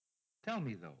Tell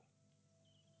me, though,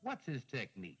 what's his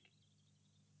technique?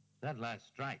 That last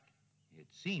strike, it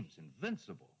seems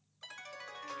invincible.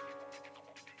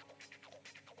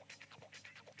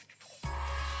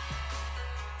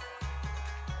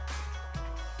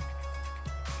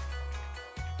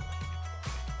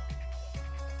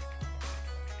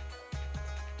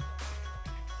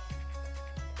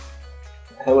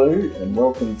 Hello and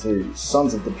welcome to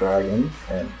Sons of the Dragon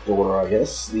and Daughter, I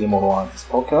guess, the Immortal Iron Fist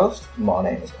podcast. My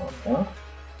name is Carl Stout.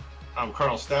 I'm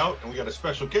Carl Stout, and we got a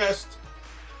special guest.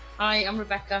 Hi, I'm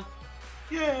Rebecca.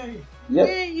 Yay! Yep.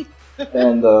 Yay!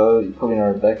 And you probably know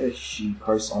Rebecca. She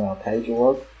posts on our page a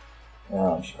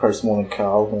lot. She posts more than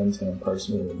Carl, and going to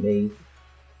post more than me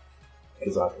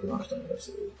because I pretty much don't post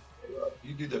it.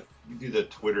 You do the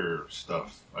Twitter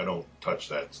stuff. I don't touch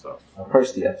that stuff. I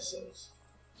post the episodes.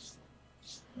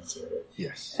 That's it.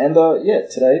 Yes. And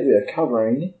today we are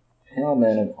covering Power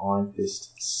Man and Iron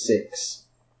Fist 6,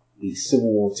 the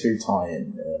Civil War II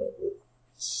tie-in. The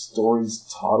story's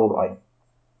titled, I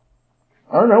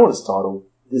don't know what it's titled.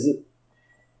 Is it?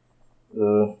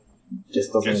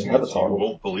 Just doesn't even have a title. You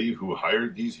won't believe who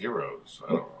hired these heroes.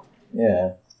 I don't know.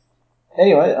 Yeah.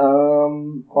 Anyway,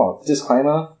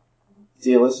 disclaimer,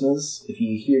 dear listeners, if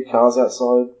you hear cars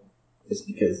outside, it's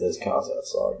because there's cars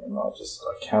outside, and I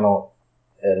cannot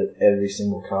edit every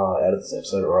single car out of this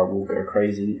episode or I will go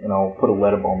crazy, and I'll put a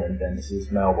letter bomb in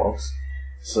Bendis' mailbox.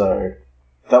 So,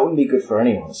 that wouldn't be good for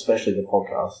anyone, especially the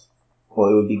podcast.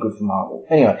 Well, it would be good for Marvel.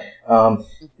 Anyway,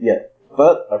 yeah.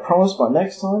 But I promise by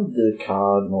next time, the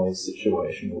car noise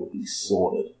situation will be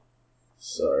sorted.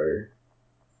 So,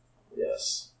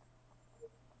 yes.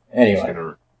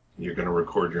 Anyway. You're gonna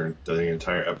record the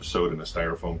entire episode in a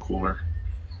styrofoam cooler?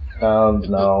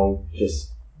 No,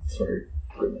 just throw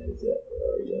grenades out there.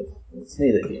 It's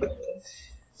neither here nor there.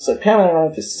 So, Power Man and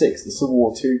Iron Fist 6, the Civil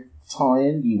War II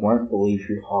tie-in, you won't believe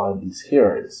who hired these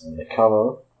heroes. And the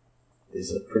cover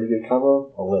is a pretty good cover.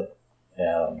 I'll let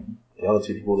the other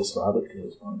two people describe it because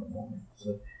it's one of the morning.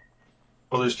 So.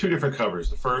 Well, there's two different covers.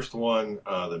 The first one,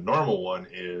 the normal one,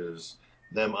 is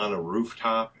them on a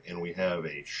rooftop, and we have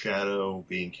a shadow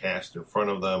being cast in front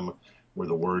of them with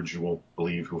the words, "You won't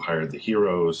believe who hired the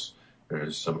heroes."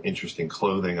 There's some interesting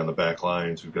clothing on the back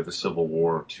lines. We've got the Civil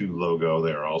War II logo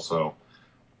there also.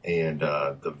 And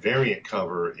the variant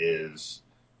cover is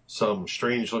some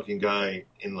strange-looking guy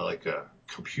in like a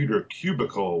computer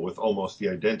cubicle with almost the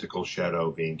identical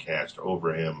shadow being cast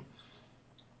over him.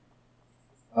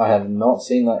 I have not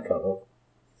seen that cover.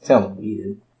 Sounds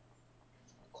weird.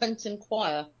 Quentin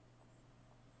Quire,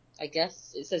 I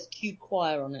guess. It says Q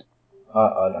Quire on it.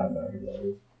 I don't know who that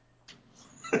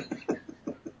is.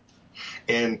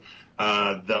 And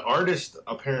the artist,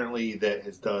 apparently, that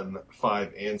has done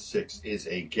 5 and 6 is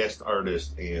a guest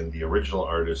artist, and the original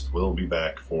artist will be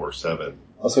back for 7.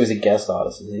 Oh, so he's a guest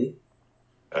artist, is he?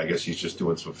 I guess he's just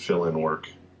doing some fill-in work.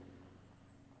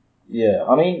 Yeah,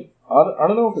 I mean, I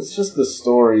don't know if it's just the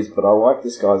stories, but I like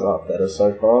this guy's art better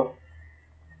so far.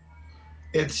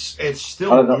 It's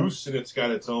still loose and it's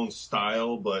got its own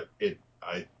style, but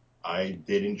I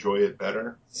did enjoy it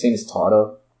better. Seems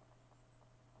tighter.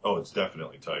 Oh, it's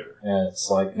definitely tighter. Yeah, it's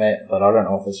like, man, but I don't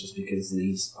know if it's just because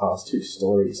these past 2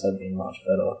 stories have been much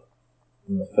better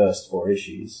than the first 4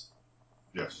 issues.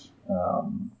 Yes.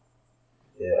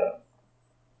 Yeah.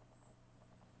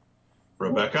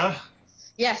 Rebecca?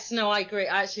 Yes, no, I agree.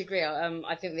 I actually agree.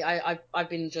 I think I've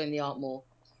been enjoying the art more.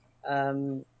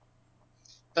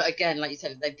 But again, like you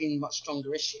said, they've been much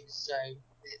stronger issues, so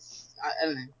I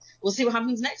don't know. We'll see what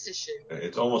happens next issue.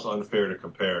 It's almost unfair to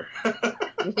compare.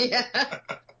 Yeah.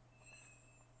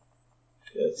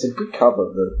 It's a good cover.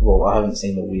 Well, I haven't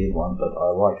seen the weird one, but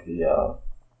I like the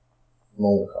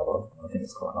normal cover. I think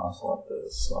it's quite nice. I like the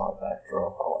sky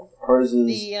backdrop. I like the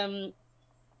poses.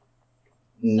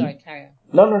 Sorry, carry on.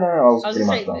 No.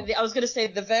 I was going to say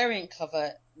the variant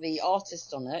cover. The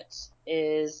artist on it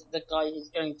is the guy who's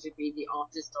going to be the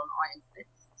artist on Iron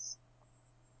Fist.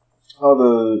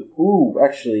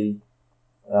 Actually,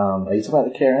 are you talking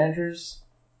about the Care Andrews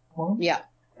one? Yeah.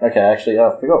 Okay, actually,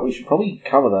 I forgot. We should probably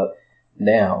cover that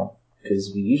now,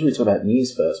 because we usually talk about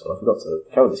news first, but I forgot to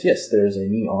cover this. Yes, there is a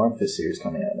new Iron Fist series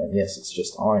coming out, and yes, it's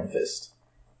just Iron Fist.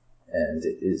 And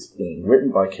it is being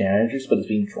written by Care Andrews, but it's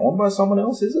being drawn by someone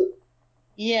else, is it?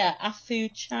 Yeah,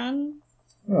 Afu Chan.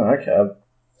 Oh, okay. I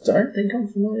don't think I'm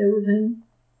familiar with him.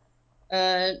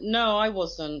 No, I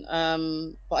wasn't.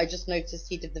 But I just noticed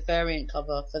he did the variant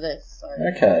cover for this. So.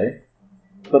 Okay.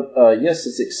 But, yes,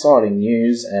 it's exciting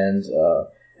news, and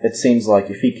it seems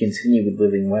like if he continue with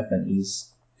Living Weapon,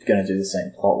 he's going to do the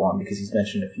same plot line, because he's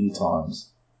mentioned a few times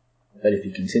that if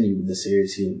he continued with the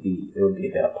series, it would be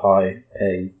about Pi.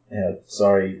 Hey,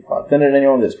 sorry if I offended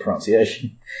anyone with this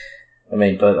pronunciation. I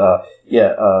mean, but,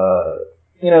 the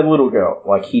little girl,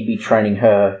 like, he'd be training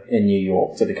her in New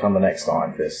York to become the next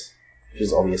Iron Fist, which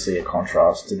is obviously a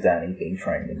contrast to Danny being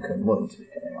trained in Kunlun to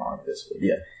becoming Iron Fist, but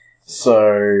yeah.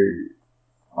 So,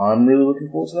 I'm really looking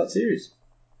forward to that series.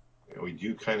 Yeah, we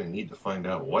do kind of need to find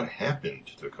out what happened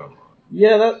to Kunlun.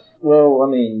 Yeah,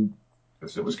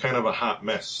 because it was kind of a hot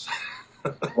mess.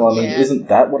 Isn't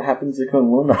that what happens to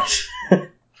Kunlun?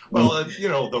 Well,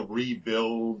 the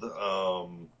rebuild,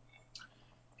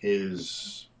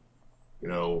 his,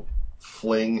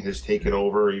 fling has taken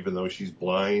over, even though she's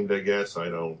blind, I guess. I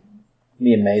don't.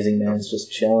 The Amazing Man's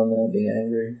just chilling there, being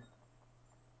angry.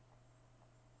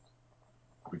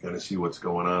 We gotta see what's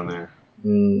going on there.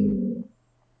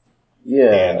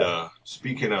 Yeah. And,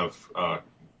 speaking of, how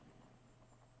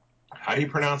do you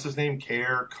pronounce his name?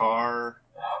 Carr?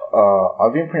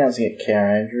 I've been pronouncing it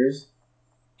Care Andrews.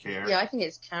 Care? Yeah, I think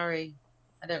it's Carrie.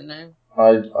 I don't know.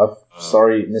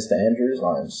 Sorry, Mr. Andrews.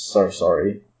 I'm so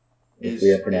sorry if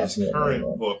we are pronouncing his it current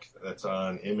wrong. book that's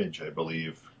on Image, I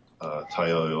believe,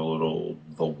 titled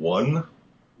The One,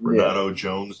 Renato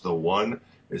Jones, The One,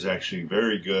 is actually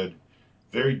very good,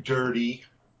 very dirty,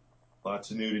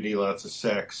 lots of nudity, lots of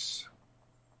sex.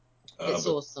 It's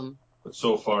awesome. But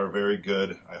so far, very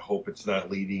good. I hope it's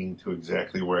not leading to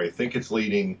exactly where I think it's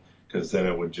leading, because then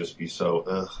it would just be so,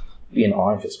 ugh. Be an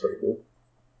Iron Fist prequel.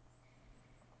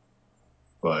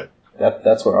 But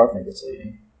that's where I think it's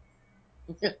leading.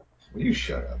 Will you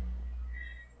shut up?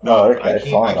 No, okay, I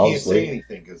can't say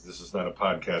anything because this is not a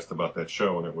podcast about that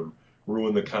show, and it would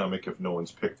ruin the comic if no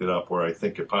one's picked it up where I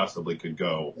think it possibly could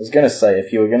go. I was going to say,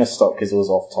 if you were going to stop because it was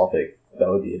off topic, that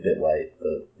would be a bit late,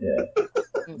 but yeah.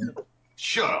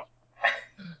 Shut up.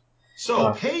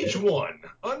 So, page 1,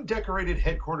 undecorated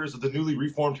headquarters of the newly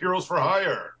reformed Heroes for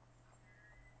Hire.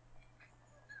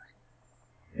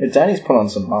 Yeah, Danny's put on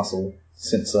some muscle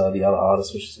since the other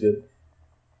artist, which is good.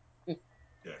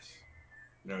 Yes.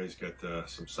 Now he's got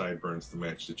some sideburns to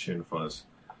match the chin fuzz.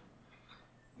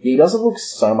 He doesn't look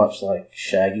so much like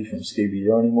Shaggy from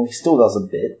Scooby-Doo anymore. He still does a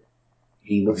bit.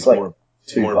 He looks like more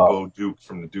Bo Duke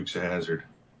from the Dukes of Hazzard.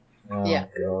 Oh, yeah.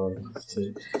 God.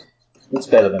 It's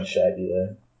better than Shaggy,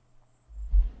 though.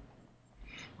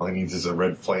 All he needs is a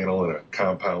red flannel and a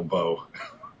compound bow.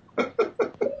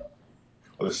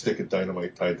 With a stick of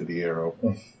dynamite tied to the arrow.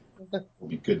 We'll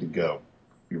be good to go.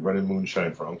 Be running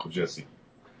moonshine for Uncle Jesse.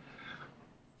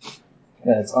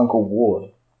 Yeah, it's Uncle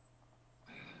Ward.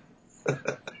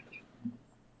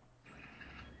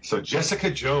 So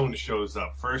Jessica Jones shows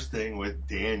up first thing with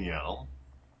Danielle.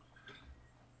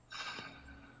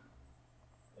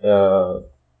 Are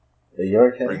you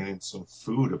okay? Bringing in some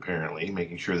food, apparently,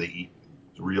 making sure they eat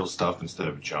real stuff instead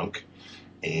of junk.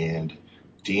 And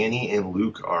Danny and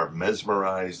Luke are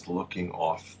mesmerized looking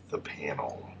off the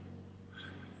panel.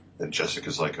 Then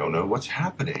Jessica's like, oh no, what's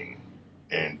happening?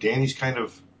 And Danny's kind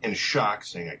of in shock,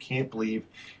 saying, I can't believe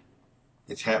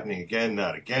it's happening again,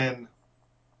 not again.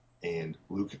 And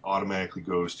Luke automatically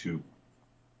goes to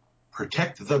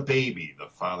protect the baby, the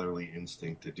fatherly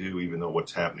instinct to do, even though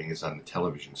what's happening is on the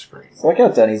television screen. It's like how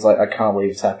Danny's like, I can't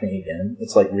believe it's happening again.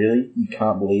 It's like, really? You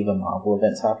can't believe a Marvel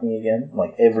event's happening again?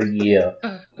 Like, every year,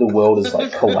 the world is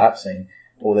like collapsing,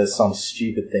 or there's some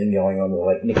stupid thing going on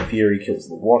where like Nick Fury kills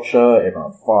the Watcher,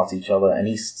 everyone fights each other, and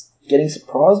he's getting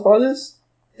surprised by this?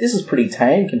 This is pretty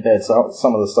tame compared to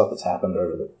some of the stuff that's happened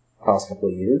over the past couple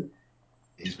of years.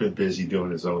 He's been busy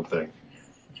doing his own thing.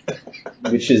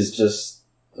 Which is just,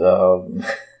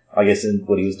 I guess, in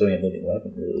what he was doing at Living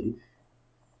Weapon, really.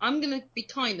 I'm going to be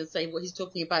kind and say what he's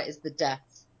talking about is the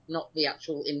death, not the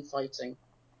actual infighting.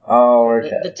 Oh,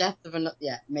 okay. The death of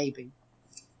maybe.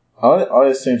 I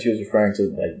assumed he was referring to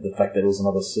like the fact that it was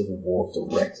another civil war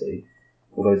directly,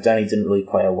 although Danny didn't really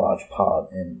play a large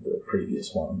part in the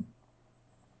previous one.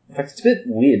 In fact, it's a bit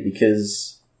weird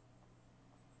because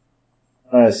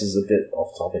I know this is a bit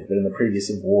off topic, but in the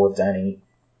previous war, Danny,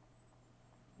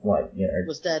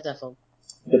 was Daredevil.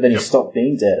 But then he stopped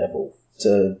being Daredevil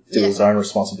to do his own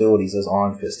responsibilities as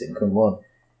Iron Fist in Kunlun.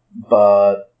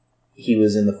 But he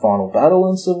was in the final battle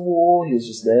in Civil War. He was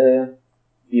just there,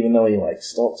 even though he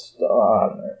stopped. I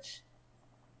don't know.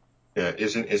 Yeah,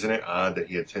 isn't it odd that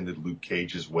he attended Luke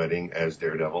Cage's wedding as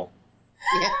Daredevil?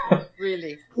 Yeah,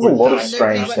 really. There's a lot of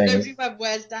strange things. Nobody went,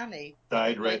 where's Danny?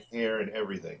 Dyed red hair and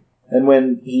everything. And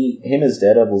when him as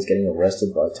Daredevil is getting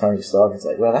arrested by Tony Stark, it's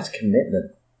like, wow, that's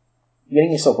commitment. You're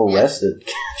getting yourself arrested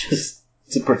just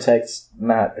to protect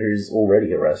Matt, who's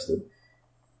already arrested.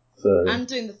 So, and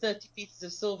doing the 30 Pieces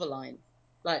of Silver line.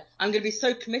 Like, I'm going to be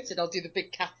so committed, I'll do the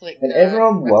big Catholic... And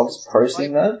everyone loves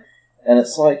posting that. And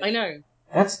it's like, I know.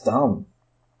 that's dumb.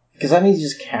 Because that means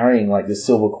he's just carrying, like, the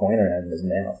silver coin around in his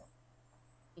mouth.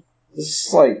 It's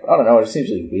just like, I don't know, it seems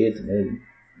really weird to me.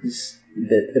 He's a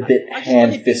bit I just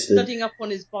want him to be hand-fisted. studying up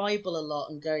on his Bible a lot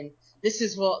and going, this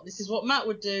is what Matt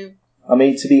would do. I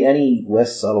mean, to be any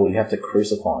less subtle, you have to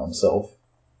crucify himself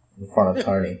in front of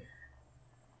Tony.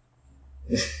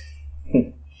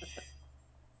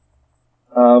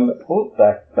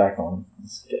 Back on.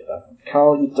 Let's get back on.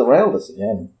 Carl, you derailed us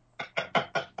again.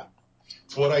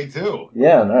 It's what I do.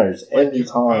 Yeah, no, it's My every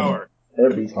mutant time. power.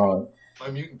 Every time. My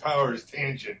mutant power is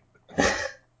Tangent.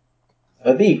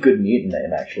 That'd be a good mutant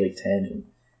name, actually, Tangent.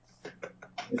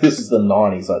 If this is the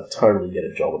 90s, I'd totally get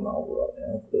a job at Marvel right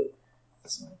now, but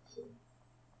it's not. So.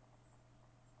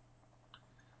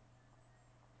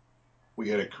 We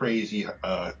had a crazy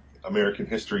American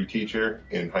history teacher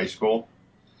in high school,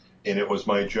 and it was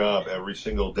my job every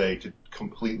single day to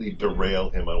completely derail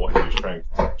him on what he was trying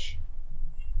to teach.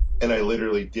 And I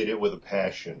literally did it with a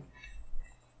passion.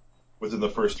 Within the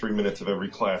first 3 minutes of every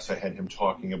class, I had him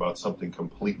talking about something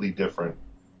completely different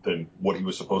than what he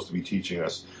was supposed to be teaching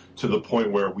us, to the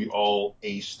point where we all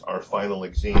aced our final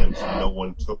exams and no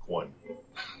one took one.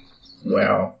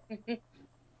 Wow.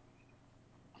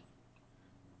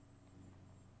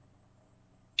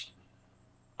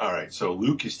 All right, so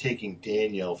Luke is taking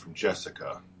Danielle from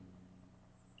Jessica,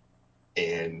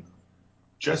 and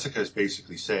Jessica is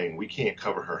basically saying we can't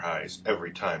cover her eyes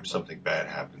every time something bad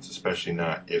happens, especially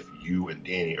not if you and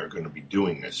Danny are going to be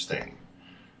doing this thing.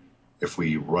 If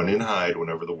we run and hide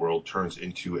whenever the world turns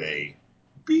into a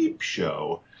beep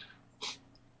show,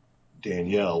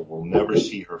 Danielle will never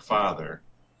see her father,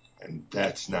 and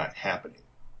that's not happening.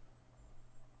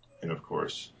 And of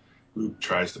course, Luke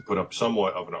tries to put up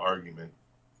somewhat of an argument.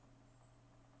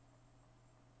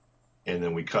 And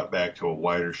then we cut back to a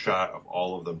wider shot of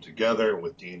all of them together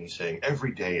with Danny saying,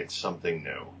 every day it's something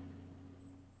new.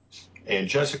 And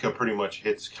Jessica pretty much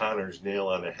hits Connor's nail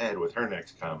on the head with her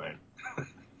next comment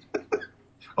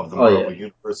of the Marvel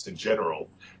Universe in general.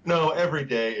 No, every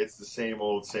day it's the same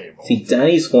old, same old. See,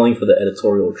 Danny's falling for the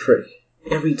editorial trick.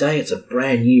 Every day it's a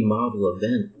brand new Marvel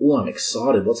event. Oh, I'm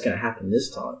excited. What's going to happen this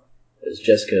time? As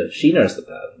Jessica, she knows the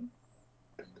pattern.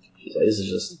 She's like, this is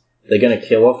just, they're going to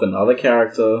kill off another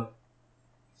character.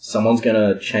 Someone's going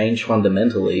to change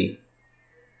fundamentally,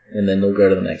 and then they'll go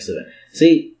to the next event.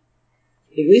 See,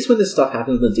 at least when this stuff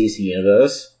happens in the DC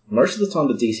Universe, most of the time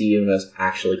the DC Universe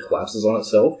actually collapses on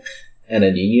itself, and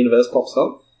a new universe pops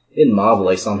up. In Marvel,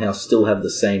 they somehow still have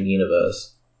the same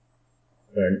universe.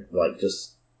 Where, like,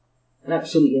 just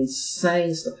absolutely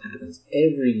insane stuff happens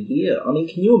every year. I mean,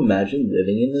 can you imagine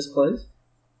living in this place?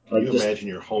 Can you imagine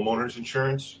your homeowner's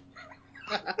insurance?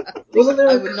 Wasn't there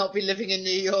I would not be living in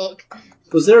New York.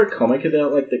 Was there a comic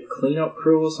about, like, the cleanup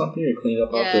crew or something? Or clean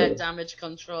up after? Yeah, damage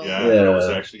control. Yeah, that was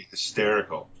actually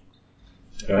hysterical.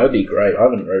 Yeah, that'd be great. I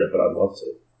haven't read it, but I'd love to.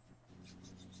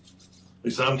 At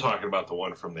least I'm talking about the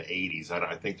one from the 80s.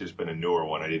 I think there's been a newer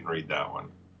one. I didn't read that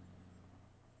one.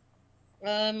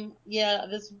 Yeah,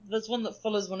 there's one that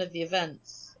follows one of the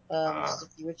events. Just a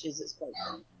few witches. It's quite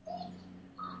fun.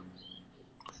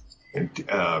 And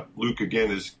Luke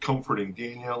again is comforting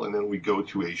Danielle, and then we go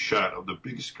to a shot of the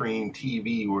big screen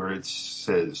TV where it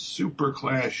says Super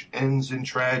Clash ends in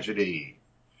tragedy.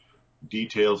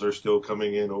 Details are still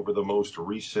coming in over the most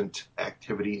recent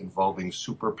activity involving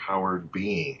super-powered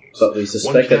beings. But we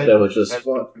suspect that they were just has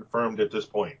been confirmed at this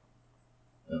point.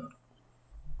 Yeah.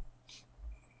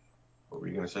 What were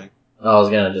you going to say? I was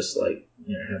going to just, like,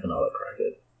 have another crack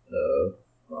at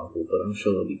Marvel, but I'm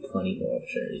sure there'll be plenty more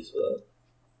opportunities for that.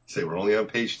 Say, we're only on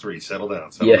page 3. Settle down.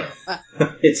 Down.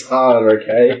 It's hard,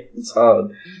 okay? It's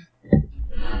hard.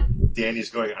 Danny's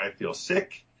going, I feel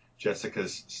sick.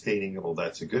 Jessica's stating, well,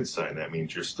 that's a good sign. That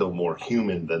means you're still more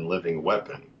human than living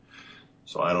weapon.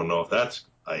 So I don't know if that's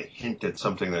a hint at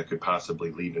something that could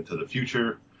possibly lead into the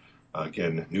future.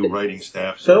 Again, new writing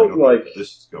staff, so we don't know where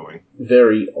this is going.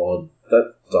 Very odd.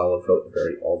 That dialogue felt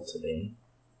very odd to me.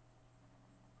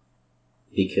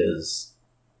 Because,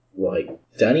 like,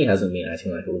 Danny hasn't been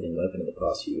acting like a living weapon in the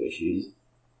past few issues.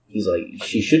 He's like,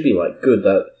 she should be like, good,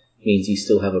 that means you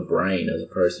still have a brain, as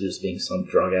opposed to just being some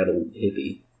drug-addled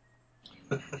hippie.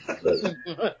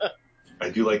 But, I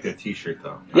do like that t-shirt,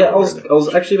 though. Yeah, I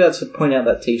was actually about to point out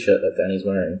that t-shirt that Danny's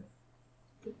wearing.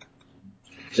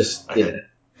 Just,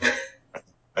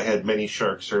 I had many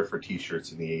Shark Surfer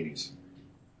t-shirts in the 80s.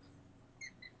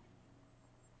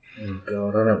 Oh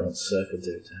god, I don't want Surfer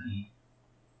Dude, Danny.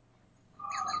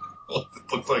 Well,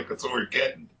 it looks like that's what we're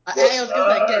getting. I was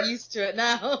going to get used to it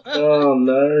now. Oh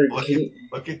no.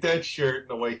 Look at that shirt and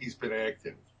the way he's been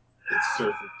acting. It's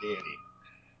Surfer Danny.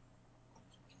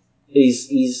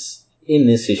 He's In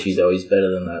this issue, though, he's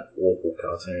better than that awful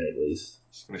cartoon, at least.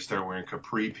 He's going to start wearing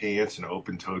capri pants and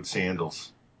open-toed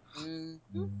sandals.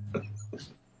 Mm-hmm.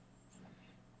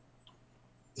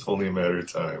 It's only a matter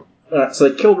of time. Alright, so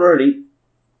they killed Rhodey.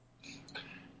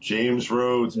 James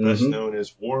Rhodes, best Mhm. known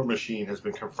as War Machine, has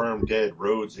been confirmed dead.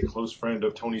 Rhodes, a close friend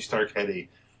of Tony Stark,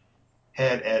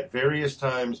 had at various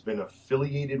times been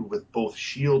affiliated with both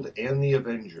S.H.I.E.L.D. and the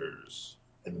Avengers.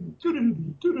 And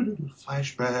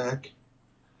flashback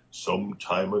some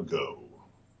time ago.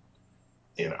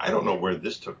 And I don't know where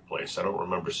this took place. I don't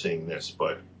remember seeing this,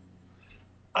 but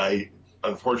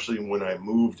unfortunately, when I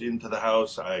moved into the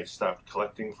house, I stopped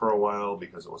collecting for a while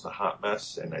because it was a hot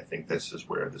mess, and I think this is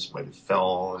where this might have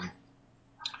fallen.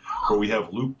 Where we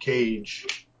have Luke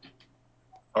Cage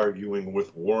arguing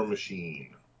with War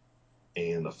Machine,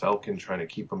 and the Falcon trying to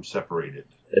keep them separated.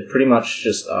 They're pretty much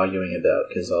just arguing about,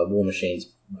 because War Machine's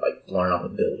like blown up a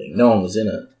building. No one was in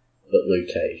it, but Luke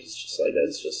Cage is just like,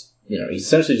 that's just, he's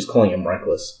essentially just calling him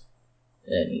reckless,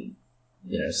 and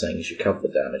saying he should cover the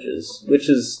damages, which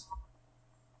is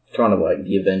kind of like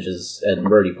the Avengers, and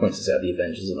Rhodey points this out, the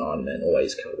Avengers and Iron Man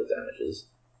always cover the damages.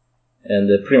 And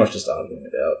they're pretty much just arguing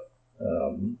about,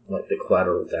 like, the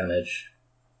collateral damage.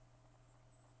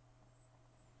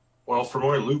 Well, from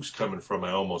where Luke's coming from,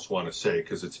 I almost want to say,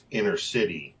 because it's inner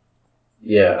city,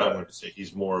 Yeah. I'm going to say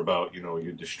he's more about,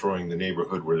 you're destroying the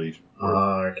neighborhood where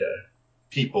Okay.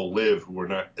 people live who are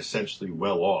not essentially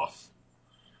well off.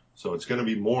 So it's going to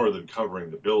be more than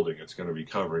covering the building. It's going to be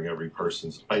covering every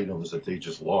person's items that they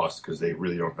just lost because they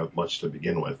really don't have much to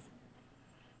begin with.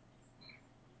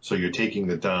 So you're taking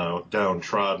the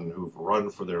downtrodden who've run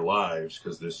for their lives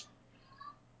because this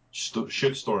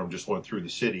shitstorm just went through the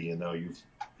city, and now you've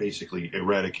basically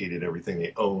eradicated everything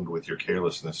they owned with your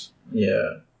carelessness.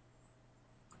 Yeah.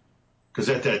 Because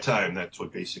at that time, that's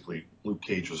what basically Luke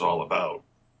Cage was all about.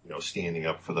 Standing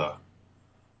up for the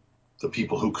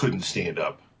people who couldn't stand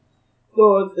up.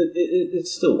 Well,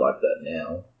 it's still like that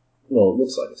now. Well, it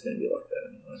looks like it's going to be like that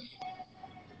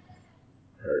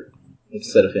anyway.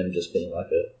 Instead of him just being like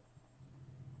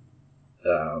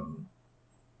I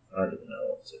don't even know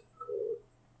what's it called.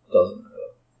 Doesn't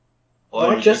matter. Well, I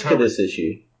like Jessica this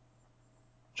issue.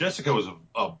 Jessica was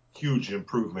a huge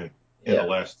improvement in the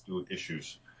last two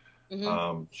issues.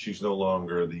 Mm-hmm. She's no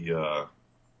longer the... I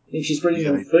think she's bringing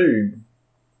them food.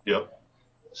 Yep.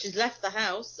 She's left the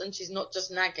house, and she's not just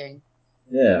nagging.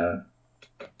 Yeah.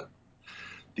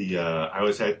 I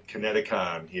was at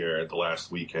Kineticon here the last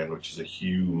weekend, which is a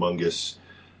humongous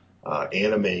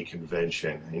anime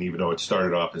convention. And even though it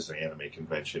started off as an anime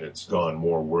convention, it's gone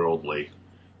more worldly.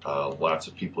 Lots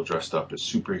of people dressed up as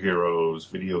superheroes,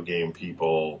 video game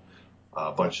people,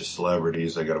 a bunch of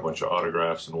celebrities. I got a bunch of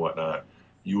autographs and whatnot.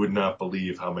 You would not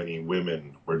believe how many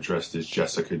women were dressed as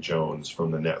Jessica Jones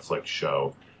from the Netflix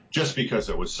show, just because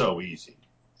it was so easy.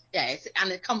 Yeah,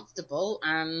 and it's comfortable,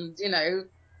 and, yeah,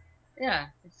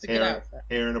 it's a good outfit.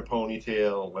 Hair in a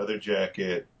ponytail, leather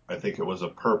jacket. I think it was a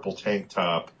purple tank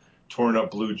top, torn up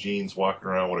blue jeans, walking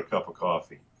around with a cup of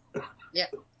coffee. Yeah,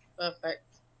 perfect.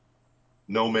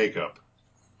 No makeup.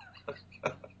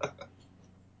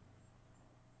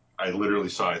 I literally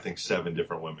saw, I think, 7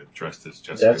 different women dressed as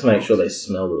Jessica. They have to make sure they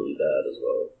smell really bad as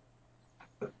well.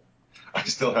 I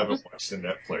still haven't watched the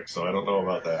Netflix, so I don't know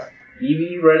about that.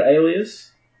 You read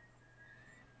Alias?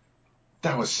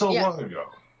 That was so long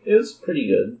ago. It was pretty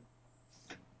good.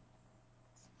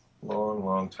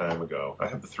 Long time ago. I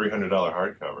have the $300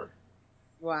 hardcover.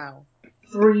 Wow.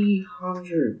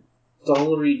 $300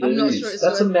 dudes. I'm not sure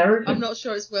That's American. I'm not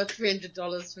sure it's worth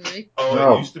 $300 for me.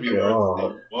 Oh, it used to be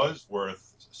worth. It was worth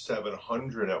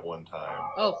 $700 at one time.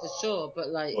 Oh, for sure, but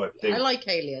I like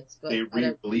Alias, but they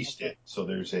re-released it, so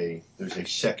there's a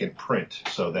second print,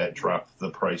 so that dropped the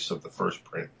price of the first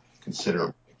print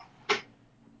considerably.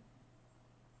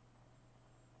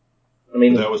 I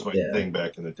mean, that was my thing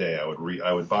back in the day. I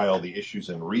would buy all the issues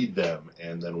and read them,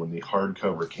 and then when the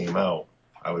hardcover came out,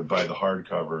 I would buy the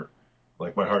hardcover.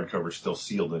 Like, my hardcover's still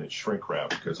sealed in its shrink wrap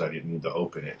because I didn't need to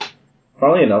open it.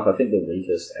 Funnily enough, I think the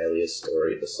weakest Alias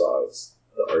story besides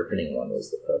the opening one was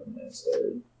the Purple Man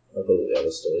story. I thought the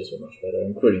other stories were much better,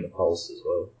 including the Pulse as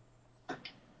well.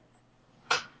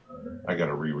 I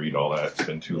gotta reread all that. It's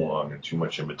been too long and too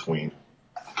much in between.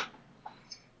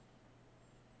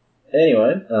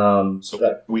 Anyway,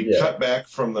 so we cut back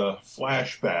from the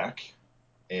flashback,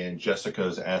 and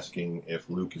Jessica's asking if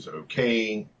Luke is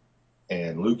okay,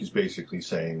 and Luke is basically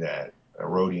saying that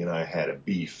Rhodey and I had a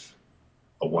beef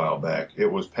a while back. It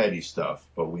was petty stuff,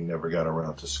 but we never got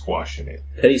around to squashing it.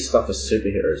 Petty stuff for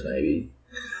superheroes, maybe.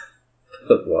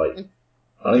 But,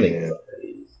 I don't think it's that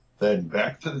petty. Then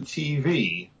back to the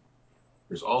TV,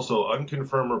 There's also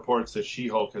unconfirmed reports that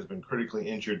She-Hulk has been critically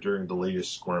injured during the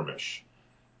latest skirmish.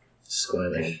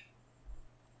 Squirmish.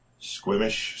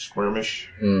 Skirmish.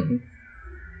 Mm-hmm.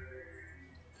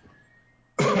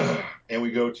 And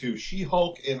we go to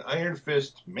She-Hulk and Iron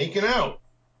Fist making out.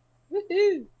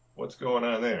 Woohoo! What's going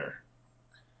on there?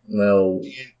 Well,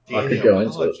 I Danny could go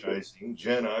into it. apologizing.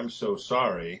 Jen, I'm so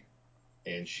sorry.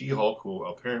 And She-Hulk, who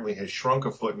apparently has shrunk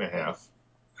a foot and a half.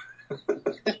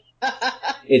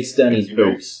 It's Danny's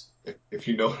boobs. If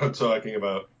you know what I'm talking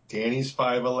about, Danny's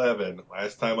 5'11".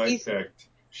 Last time I checked,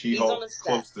 She-Hulk is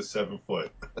close to 7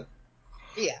 foot.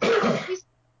 Yeah.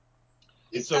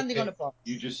 He's standing okay. on a box.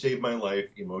 You just saved my life.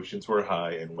 Emotions were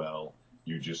high, and well,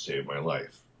 you just saved my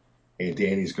life. And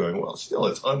Danny's going, well, still,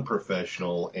 it's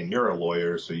unprofessional, and you're a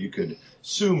lawyer, so you could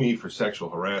sue me for sexual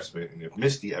harassment. And if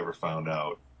Misty ever found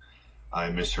out, I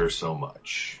miss her so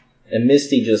much. And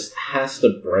Misty just has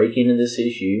to break into this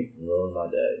issue and ruin my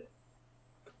day.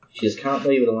 She just can't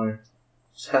leave it alone.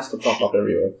 Just has to pop up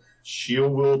everywhere. She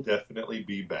will definitely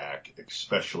be back,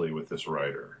 especially with this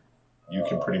writer. You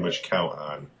can pretty much count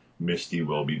on Misty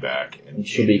will be back. And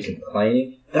she'll be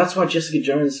complaining. That's why Jessica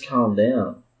Jones calmed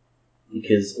down.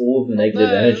 Because all of the negative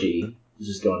energy is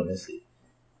just going to Misty.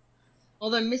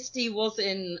 Although Misty was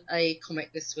in a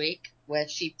comic this week where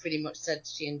she pretty much said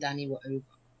she and Danny were over.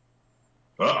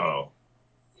 Uh-oh.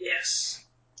 Yes.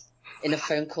 In a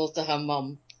phone call to her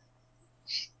mum.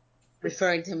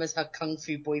 Referring to him as her kung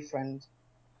fu boyfriend.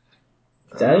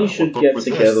 Danny should get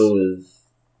together with...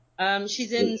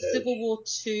 she's in Civil War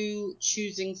 2,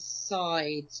 Choosing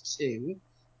Sides 2.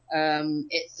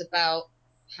 It's about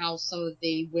how some of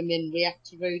the women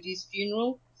react to Rhodey's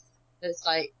funeral. It's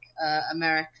like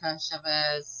America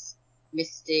Chavez,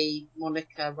 Misty,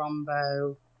 Monica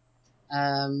Rambeau,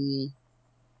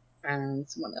 and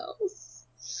someone else.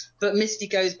 But Misty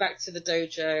goes back to the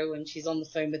dojo and she's on the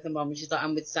phone with her mum and she's like,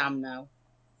 I'm with Sam now.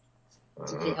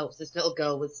 So she helps this little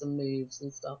girl with some moves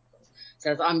and stuff.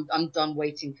 Says, I'm done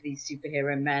waiting for these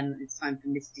superhero men. It's time for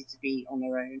Misty to be on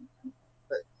her own.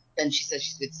 But then she says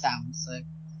she's with Sam, so.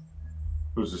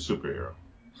 Who's the superhero?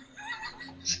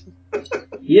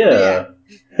 Yeah.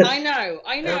 I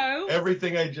know.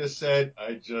 Everything I just said,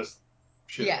 I just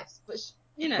should. Yes, but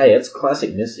you know. Hey, it's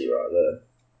classic Misty right there.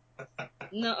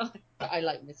 No, I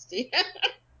like Misty.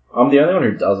 I'm the only one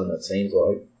who doesn't, it seems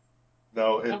like.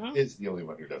 No, it's the only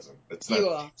one who doesn't. It's not. You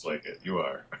are. It's like it. You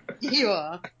are. You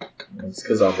are. It's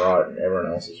because I'm right and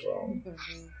everyone else is wrong.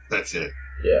 That's it.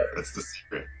 Yeah. That's the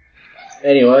secret.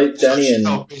 Anyway, Danny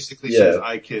and... basically says,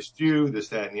 I kissed you, this,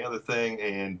 that, and the other thing,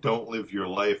 and don't live your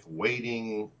life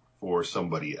waiting for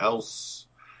somebody else.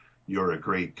 You're a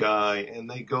great guy, and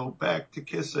they go back to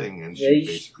kissing. And she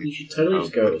basically... You should totally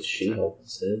just go with She-Hulk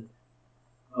instead.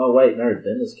 Oh, wait, no,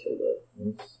 Bender's killed her.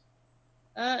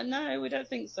 No, we don't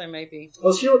think so, maybe.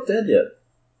 Oh, she's not dead yet.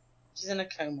 She's in a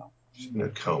coma. She's in a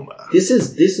coma. This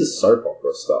is soap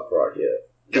opera stuff right here.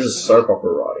 This is soap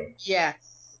opera writing. Yes.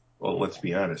 Well, let's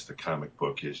be honest, the comic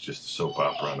book is just a soap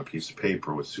opera on a piece of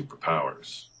paper with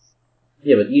superpowers.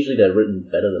 Yeah, but usually they're written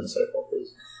better than soap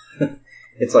operas.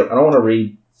 It's like, I don't want to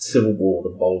read Civil War, The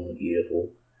Bold and the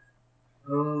Beautiful.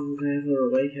 Oh, they were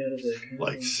awake out of their coma.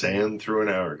 Like sand through an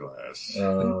hourglass.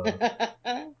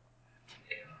 An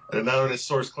anonymous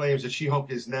source claims that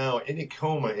She-Hulk is now in a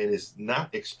coma and is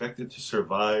not expected to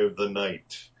survive the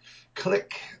night.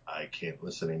 Click. I can't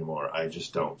listen anymore. I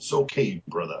just don't. It's okay,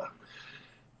 brother.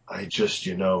 I just,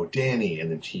 Danny,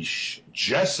 and then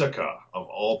Jessica, of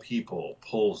all people,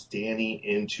 pulls Danny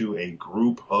into a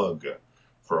group hug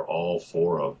for all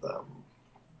four of them.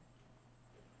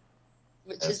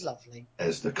 Which is lovely.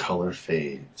 As the color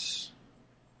fades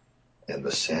and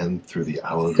the sand through the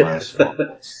hourglass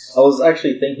falls. I was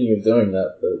actually thinking of doing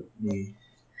that, but...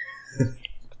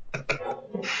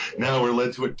 Now we're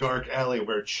led to a dark alley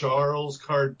where Charles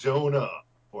Cardona,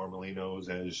 formerly known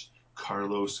as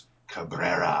Carlos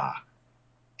Cabrera,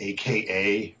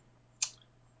 a.k.a.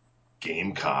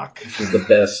 Gamecock. Which is the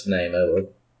best name ever.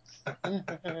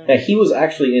 Now, he was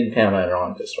actually in Power Man and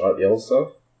Iron Fist, right? The old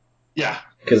stuff? Yeah.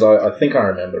 Because I think I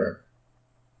remember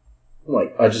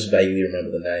him. I just vaguely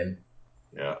remember the name.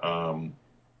 Yeah,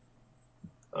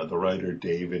 the writer,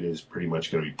 David, is pretty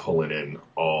much going to be pulling in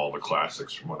all the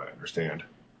classics from what I understand.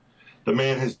 The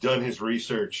man has done his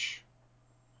research.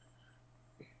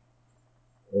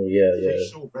 Oh, yeah.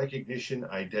 Facial recognition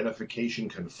identification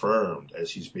confirmed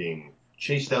as he's being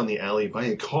chased down the alley by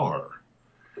a car.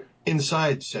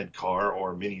 Inside said car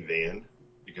or minivan,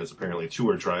 because apparently two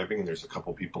are driving and there's a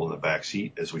couple people in the back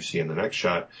seat, as we see in the next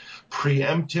shot.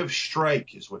 Preemptive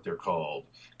strike is what they're called.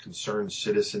 Concerned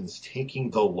citizens taking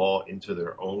the law into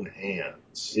their own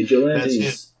hands.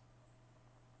 Vigilantes.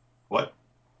 What?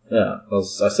 Yeah,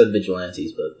 I said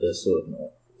vigilantes, but they're sort of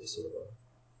not. They're sort of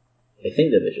they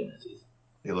think they're vigilantes.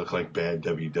 They look like bad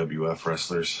WWF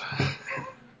wrestlers.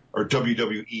 Or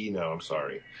WWE now, I'm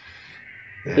sorry.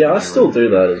 Yeah, I still do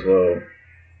that as well.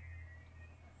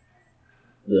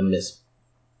 The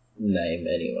misname,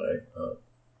 anyway.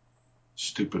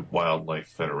 Stupid Wildlife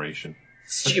Federation.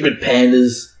 Stupid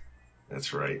pandas.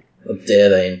 That's right. How dare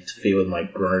they interfere with my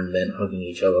grown men hugging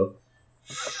each other?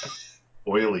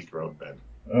 Oily grown men.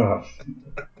 Oh,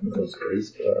 those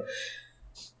grease.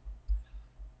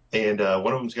 And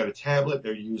one of them's got a tablet.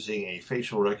 They're using a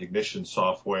facial recognition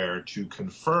software to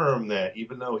confirm that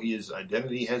even though his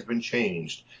identity has been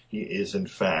changed, he is in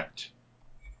fact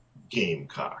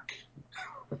Gamecock.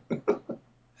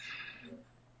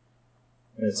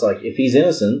 It's like, if he's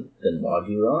innocent, then why'd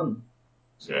you run?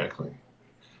 Exactly.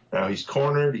 Now he's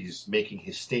cornered. He's making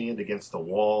his stand against the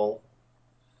wall.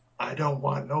 I don't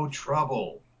want no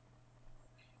trouble.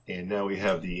 And now we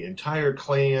have the entire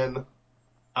clan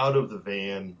out of the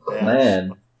van.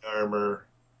 Bats, armor,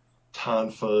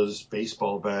 tonfas,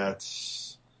 baseball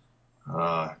bats,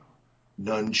 nunchucks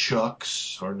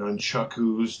or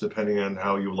nunchakus, depending on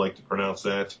how you would like to pronounce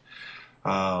that.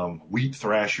 Wheat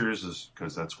thrashers,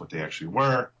 because that's what they actually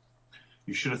were.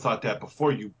 You should have thought that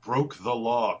before you broke the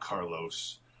law,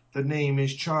 Carlos. The name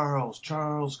is Charles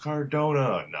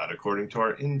Cardona, not according to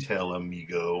our intel,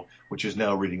 amigo, which is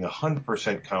now reading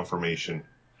 100% confirmation.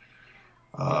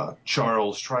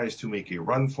 Charles tries to make a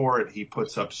run for it. He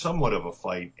puts up somewhat of a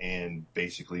fight and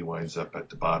basically winds up at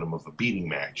the bottom of a beating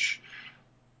match.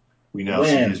 We now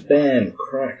see his bam,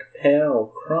 crack,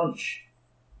 pow, crunch.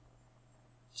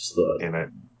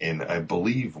 And I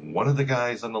believe one of the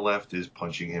guys on the left is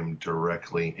punching him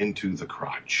directly into the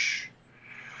crotch.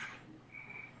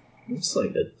 It's like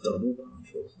a double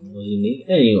punch or something unique.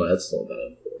 Anyway, that's not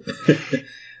that important.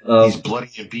 He's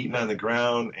bloody and beaten on the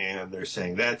ground, and they're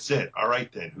saying, that's it. All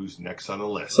right, then. Who's next on the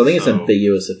list? So I think it's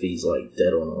ambiguous if he's, like,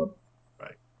 dead or not.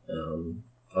 Right. I'm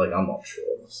not sure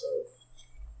myself.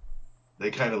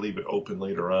 They kind of leave it open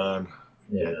later on.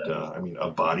 Yeah. A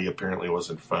body apparently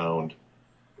wasn't found.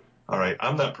 All right,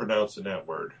 I'm not pronouncing that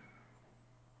word.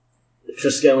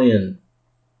 Triskelion.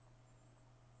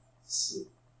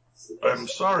 I'm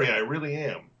sorry, I really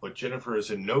am. But Jennifer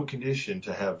is in no condition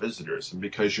to have visitors. And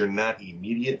because you're not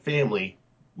immediate family,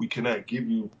 we cannot give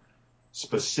you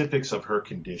specifics of her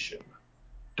condition.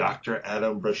 Dr.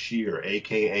 Adam Brashear,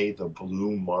 a.k.a. the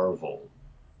Blue Marvel.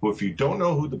 Who, if you don't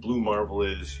know who the Blue Marvel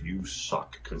is, you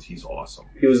suck, because he's awesome.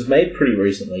 He was made pretty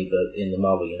recently, but in the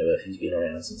Marvel Universe, he's been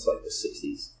around since, like, the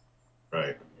 60s.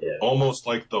 Right. Yeah. Almost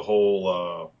like the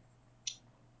whole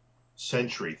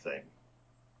Sentry thing.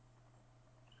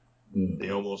 They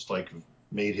almost, like,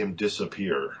 made him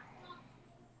disappear.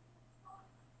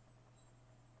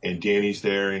 And Danny's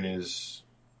there in his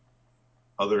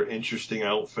other interesting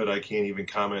outfit. I can't even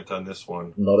comment on this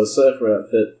one. Not a surfer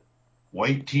outfit.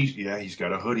 White t-shirt. Yeah, he's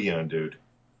got a hoodie on, dude.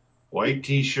 White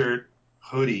t-shirt,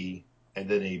 hoodie, and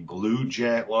then a blue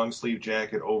long sleeve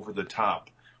jacket over the top,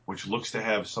 which looks to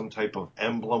have some type of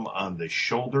emblem on the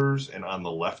shoulders and on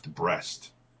the left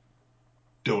breast.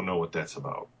 Don't know what that's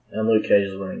about. And Luke Cage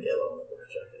is wearing yellow on the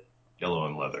jacket. Yellow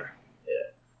and leather.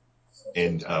 Yeah.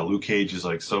 And Luke Cage is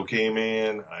like, "It's okay,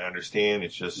 man. I understand.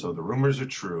 It's just so the rumors are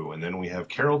true." And then we have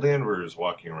Carol Danvers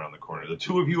walking around the corner. The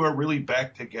two of you are really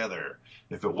back together.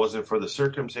 If it wasn't for the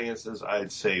circumstances,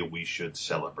 I'd say we should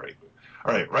celebrate.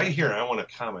 All right here, I want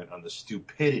to comment on the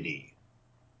stupidity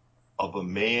of a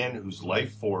man whose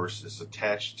life force is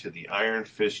attached to the Iron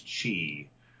Fist Chi,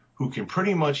 who can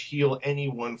pretty much heal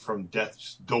anyone from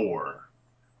death's door,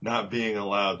 not being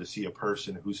allowed to see a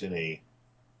person who's in a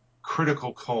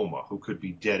critical coma who could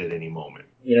be dead at any moment.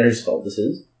 You know whose fault this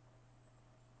is?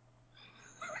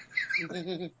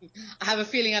 I have a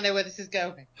feeling I know where this is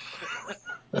going.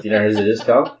 Do you know whose it is,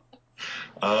 Carl?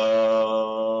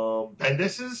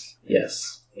 Bendis's?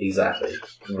 Yes, exactly.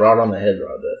 Right on the head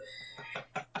right there.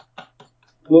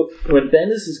 Look, when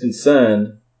Bendis is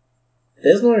concerned,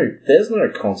 there's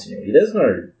no continuity. There's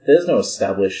no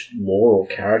established lore or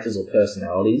characters or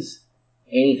personalities.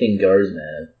 Anything goes,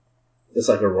 man. It's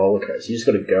like a roller coaster. You just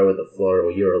got to go with the flow,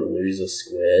 or you're a loser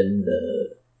squared.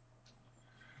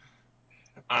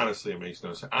 Honestly, it makes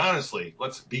no sense. Honestly,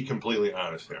 let's be completely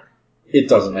honest here. It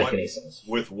doesn't make any sense.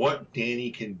 With what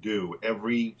Danny can do,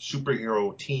 every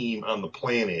superhero team on the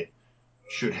planet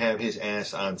should have his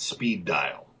ass on speed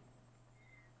dial.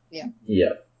 Yeah.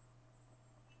 Yeah.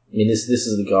 I mean, this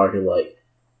is the guy who, like,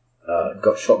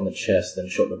 got shot in the chest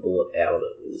and shot the bullet out of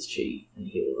it with his chi and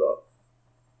healed up.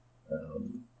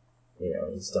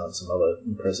 He's done some other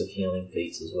impressive healing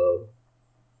feats as well.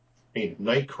 Hey,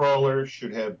 Nightcrawler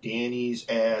should have Danny's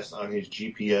ass on his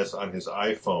GPS on his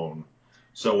iPhone.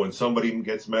 So when somebody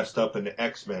gets messed up in the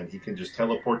X-Men, he can just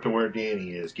teleport to where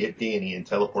Danny is, get Danny, and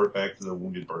teleport back to the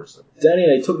wounded person. Danny,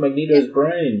 they took Magneto's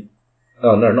brain.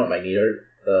 Oh, no, not Magneto.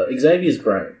 Xavier's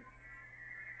brain.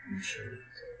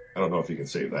 I don't know if you can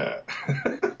say that.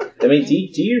 I mean, do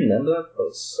you remember that? That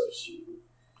was so stupid.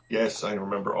 Yes, I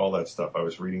remember all that stuff. I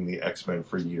was reading the X-Men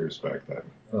for years back then.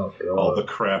 Oh, God. All the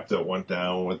crap that went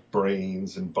down with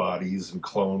brains and bodies and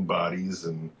clone bodies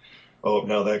and, oh,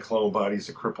 now that clone body's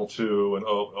a cripple too, and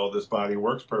oh, this body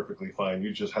works perfectly fine.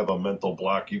 You just have a mental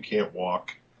block. You can't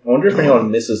walk. I wonder if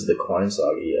anyone misses the Clone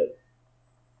Saga yet.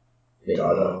 Yeah,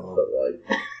 I don't, but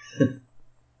like...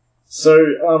 So,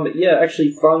 yeah,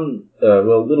 actually fun,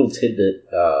 little tidbit,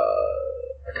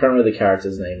 I can't remember the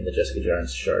character's name in the Jessica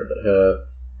Jones show, but her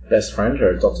best friend,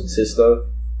 her adopted sister...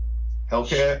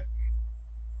 Hellcat?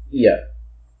 Yeah.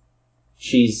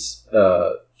 She's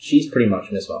pretty much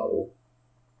Miss Marvel,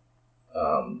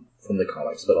 from the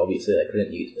comics, but obviously they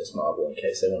couldn't use Miss Marvel in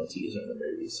case they wanted to use her in the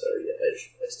movie, so yeah, they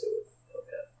just replaced her with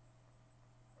Hellcat.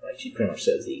 Like, she pretty much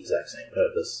serves the exact same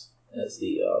purpose as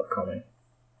the, comic.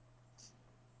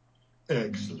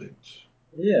 Excellent.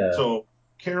 Yeah. So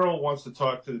Carol wants to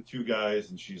talk to the two guys,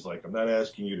 and she's like, I'm not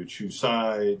asking you to choose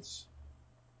sides.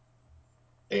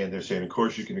 And they're saying, of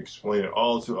course, you can explain it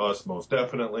all to us, most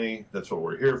definitely. That's what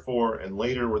we're here for. And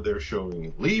later, where they're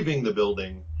showing leaving the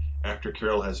building after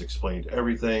Carol has explained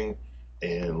everything,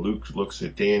 and Luke looks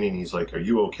at Danny, and he's like, are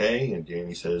you okay? And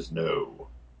Danny says, no.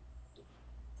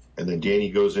 And then Danny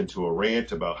goes into a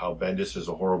rant about how Bendis is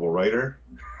a horrible writer.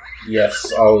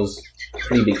 Yes, I was a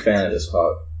pretty big fan of this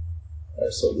part.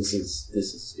 So this is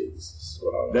good. This is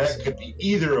what I want to say. That could be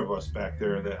either of us back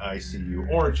there in the ICU,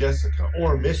 or Jessica,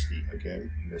 or Misty.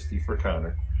 Again, Misty for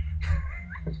Connor.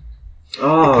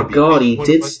 Oh God, he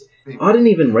did. I didn't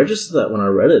even register that when I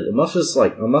read it. It must just I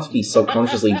must be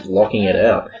subconsciously blocking it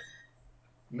out.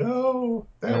 No,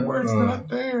 that word's not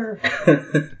there.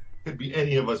 Could be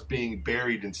any of us being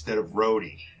buried instead of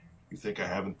Rhodey. You think I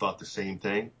haven't thought the same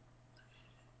thing?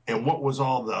 And what was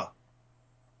all the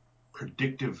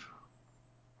predictive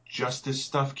justice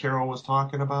stuff Carol was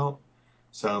talking about?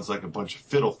 Sounds like a bunch of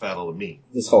fiddle-faddle to me.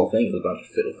 This whole thing is a bunch of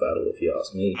fiddle-faddle, if you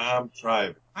ask me. I'm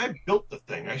driving. I built the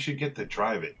thing. I should get to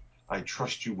drive it. I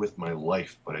trust you with my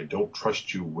life, but I don't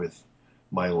trust you with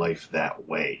my life that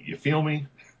way. You feel me?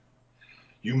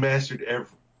 You've mastered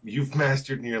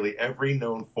nearly every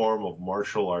known form of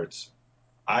martial arts.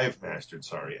 I've mastered,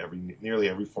 nearly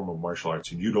every form of martial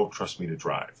arts, and you don't trust me to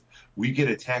drive. We get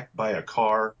attacked by a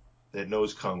car that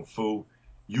knows kung fu.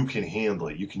 You can handle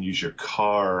it. You can use your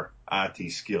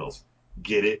karate skills.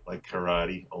 Get it? Like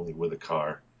karate, only with a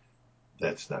car.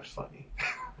 That's not funny.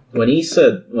 When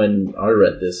I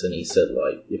read this and he said,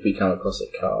 if we come across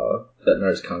a car that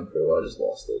knows kung fu, I just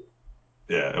lost it.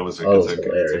 Yeah, it was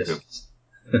hilarious.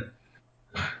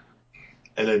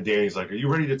 And then Danny's like, are you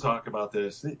ready to talk about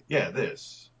this? Yeah,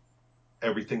 this.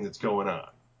 Everything that's going on.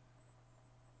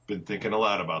 Been thinking a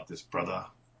lot about this, brother.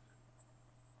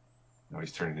 Now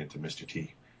he's turning into Mr.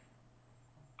 T.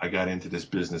 I got into this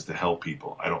business to help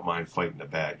people. I don't mind fighting the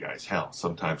bad guys. Hell,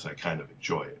 sometimes I kind of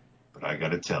enjoy it. But I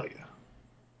gotta tell you,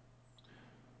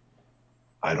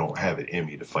 I don't have it in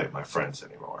me to fight my friends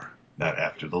anymore. Not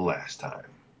after the last time.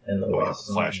 And we have a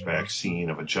flashback scene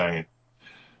of a giant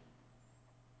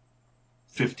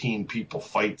 15 people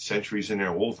fight. Sentry's in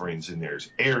there, Wolverine's in there,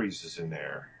 Ares is in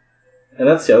there. And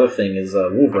that's the other thing is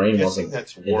Wolverine wasn't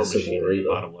that's in the Civil War either.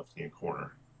 Bottom left hand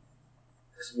corner.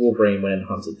 Wolverine went and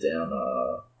hunted down.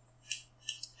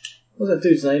 What was that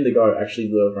dude's name? The guy who actually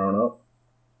blew everyone up.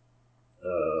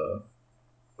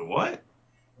 The what?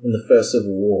 In the first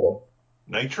Civil War.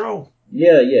 Nitro.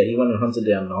 Yeah, he went and hunted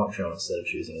down Nitro instead of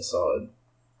choosing a side.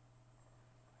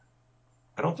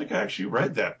 I don't think I actually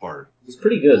read that part. It's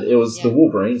pretty good. It was the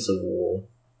Wolverine Civil War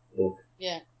book.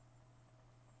 Yeah.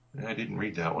 I didn't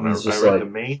read that one. I read the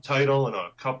main title and a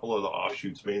couple of the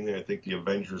offshoots. Mainly, I think the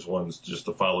Avengers ones just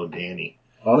to follow Danny.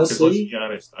 Honestly, let's be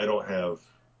honest, I don't have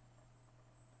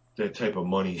that type of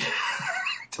money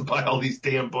to buy all these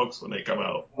damn books when they come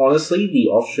out. Honestly,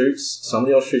 some of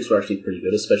the offshoots were actually pretty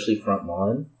good, especially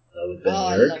Frontline with Ben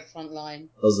Urich. I love Frontline.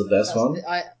 That was the best one.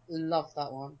 I love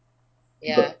that one.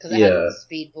 Yeah, because it had all the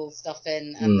Speedball stuff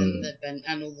in, and then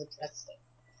and all the press stuff.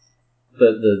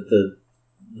 But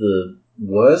the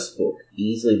worst book,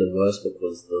 easily the worst book,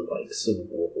 was the Civil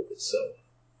War book itself.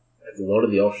 A lot of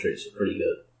the offshoots are pretty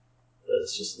good, but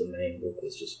it's just the main book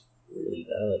was just really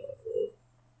bad, I thought.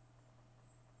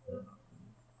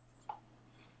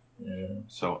 Yeah.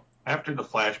 So after the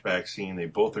flashback scene, they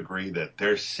both agree that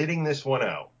they're sitting this one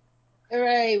out.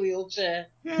 Hooray, we all cheer.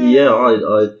 Yay! Yeah,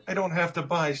 I don't have to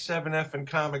buy 7F and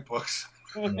comic books.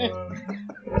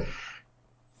 I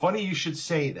Funny you should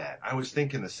say that. I was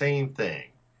thinking the same thing.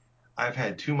 I've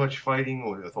had too much fighting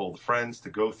with old friends to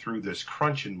go through this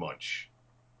crunch and munch.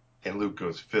 And Luke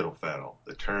goes, fiddle faddle.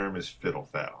 The term is fiddle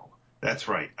faddle. That's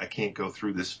right. I can't go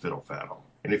through this fiddle faddle.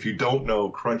 And if you don't know,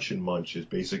 crunch and munch is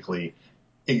basically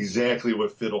exactly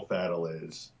what fiddle faddle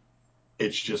is.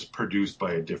 It's just produced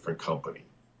by a different company.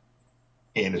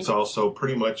 And it's also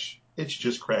pretty much, it's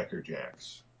just Cracker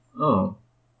Jacks. Oh.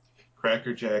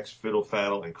 Cracker Jacks, fiddle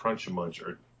faddle, and crunch and munch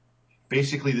are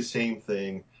basically the same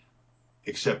thing,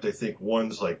 except I think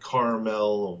one's like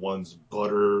caramel and one's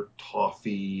butter,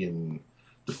 toffee, and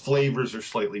the flavors are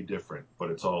slightly different, but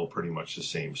it's all pretty much the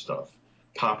same stuff.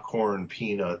 Popcorn,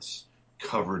 peanuts,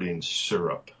 covered in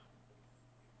syrup.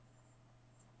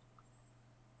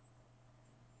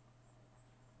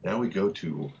 Now we go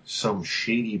to some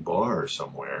shady bar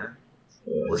somewhere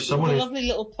where someone a is... lovely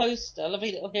little poster,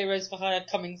 lovely little Heroes for Hire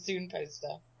coming soon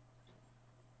poster.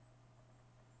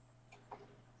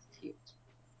 It's cute.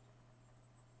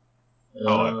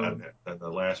 and the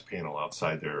last panel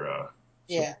outside their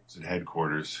Yeah.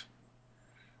 headquarters,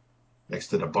 next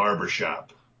to the barber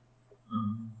shop.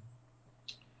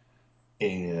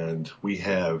 And we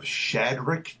have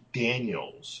Shadrick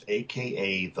Daniels,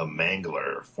 a.k.a. the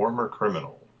Mangler, former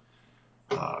criminal.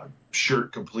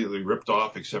 Shirt completely ripped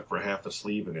off except for half a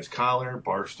sleeve in his collar,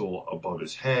 barstool above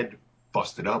his head,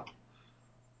 busted up.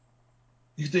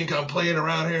 You think I'm playing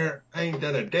around here? I ain't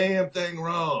done a damn thing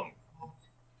wrong.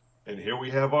 And here we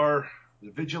have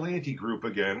the vigilante group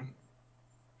again.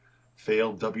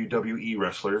 Failed WWE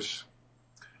wrestlers.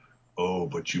 Oh,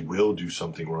 but you will do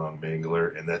something wrong,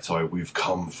 Mangler, and that's why we've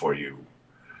come for you.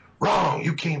 Wrong!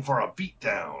 You came for a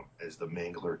beatdown! As the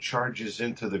Mangler charges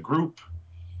into the group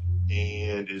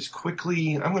and is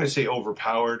quickly, I'm going to say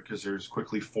overpowered, because there's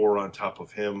quickly 4 on top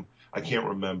of him. I can't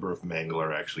remember if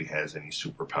Mangler actually has any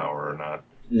superpower or not.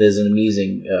 There's an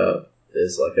amusing,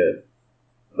 there's like a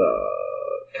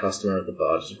customer at the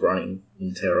bar just running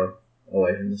in terror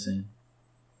away from the scene.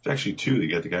 There's actually 2. They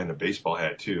got the guy in a baseball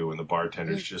hat, too, and the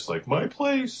bartender's just like, my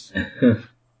place!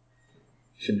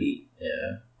 Should be,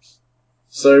 yeah.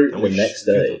 So, the next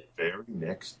day. The very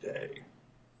next day.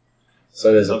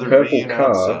 So there's Another a purple van car,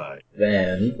 outside.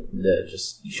 van, that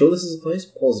just, you sure this is a place?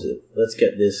 Positive. Let's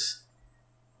get this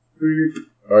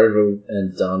over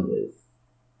and done with.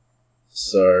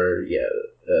 So, yeah,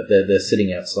 they're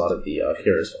sitting outside of the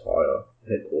Heroes for Hire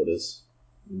headquarters,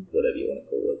 whatever you want to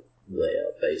call it,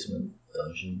 layout, basement,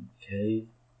 dungeon, cave.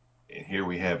 And here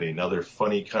we have another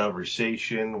funny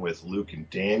conversation with Luke and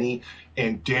Danny.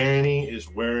 And Danny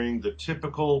is wearing the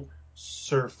typical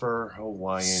surfer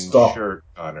Hawaiian shirt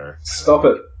on her. Stop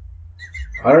it.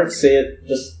 I don't see it.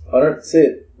 I don't see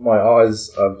it. My eyes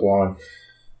are blind.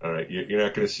 All right, you're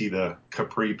not going to see the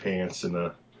capri pants and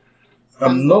the...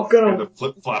 I'm not going to... the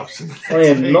flip-flops. I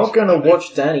am not going to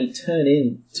watch Danny turn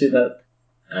into that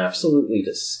absolutely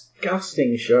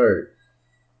disgusting show.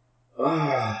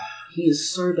 He is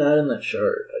so bad in that show.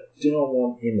 I do not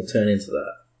want him to turn into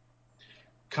that.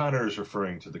 Connor is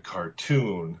referring to the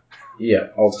cartoon. Yeah,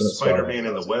 Ultimate Spider-Man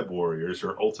and the Web Warriors,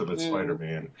 or Ultimate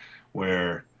Spider-Man,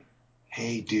 where,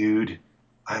 hey, dude,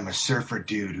 I'm a surfer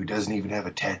dude who doesn't even have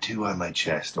a tattoo on my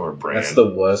chest or brand. That's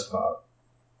the worst part.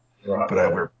 Right. But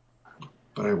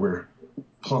I wear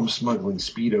plum smuggling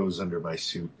Speedos under my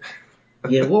suit.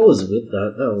 Yeah, what was with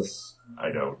that?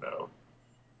 I don't know.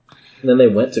 And then they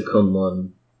went to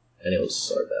Kunlun, and it was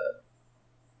so bad.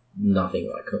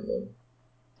 Nothing like Kunlun.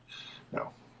 No.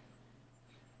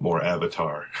 More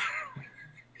Avatar.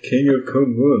 King of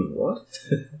Kunlun, what?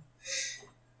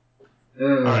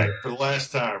 Alright, for the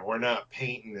last time, we're not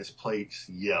painting this place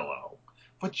yellow.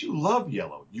 But you love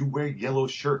yellow. You wear yellow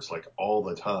shirts like all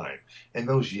the time. And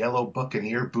those yellow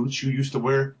Buccaneer boots you used to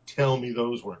wear, tell me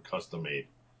those weren't custom made.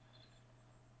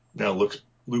 Now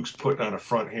Luke's putting on a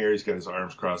front here. He's got his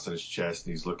arms crossed on his chest,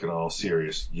 and he's looking all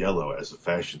serious. Yellow as a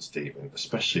fashion statement,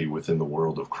 especially within the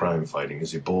world of crime fighting,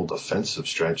 is a bold, offensive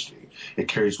strategy. It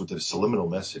carries with it a subliminal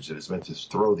message that is meant to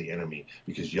throw the enemy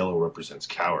because yellow represents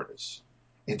cowardice.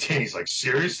 And Danny's like,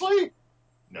 seriously?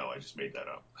 No, I just made that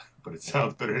up. But it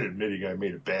sounds better than admitting I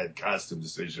made a bad costume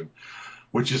decision,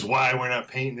 which is why we're not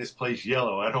painting this place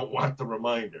yellow. I don't want the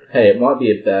reminder. Hey, it might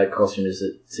be a bad costume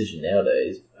decision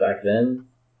nowadays. Back then,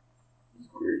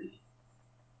 gritty.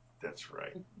 That's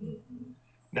right. Mm-hmm.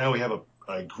 Now we have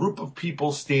a group of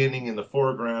people standing in the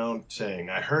foreground saying,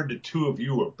 I heard the 2 of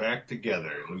you are back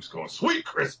together. And Luke's going, sweet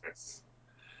Christmas.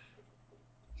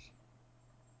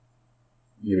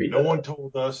 No one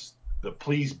told us the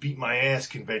Please Beat My Ass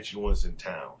convention was in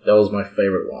town. That was my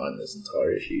favorite line in this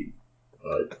entire issue.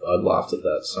 I laughed at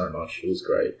that so much. It was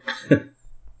great.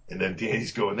 And then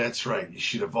Danny's going, that's right, you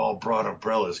should have all brought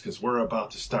umbrellas because we're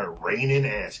about to start raining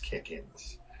ass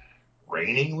kickings.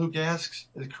 Raining, Luke asks,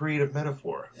 is a creative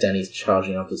metaphor. Danny's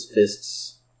charging up his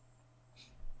fists.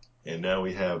 And now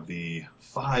we have the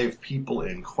 5 people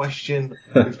in question.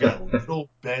 We've got little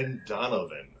Ben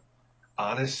Donovan,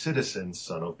 honest citizen,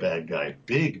 son of bad guy,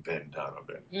 big Ben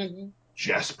Donovan. Mm-hmm.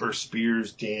 Jasper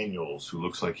Spears Daniels, who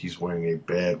looks like he's wearing a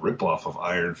bad ripoff of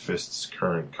Iron Fist's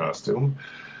current costume.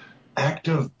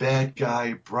 Active bad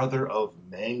guy, brother of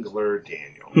Mangler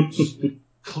Daniels.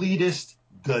 Cletus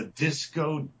the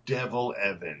Disco Devil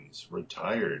Evans,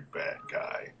 retired bad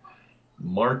guy.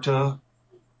 Marta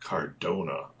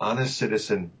Cardona, honest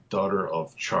citizen, daughter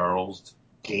of Charles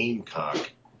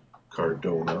Gamecock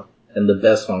Cardona. And the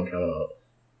best one coming up.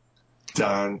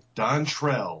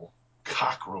 Dontrell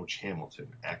Cockroach Hamilton,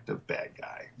 active bad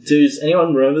guy. Does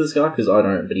anyone remember this guy? Because I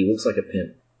don't, but he looks like a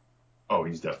pimp. Oh,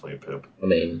 he's definitely a pimp. I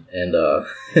mean, and I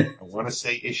want to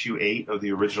say issue 8 of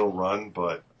the original run,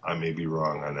 but I may be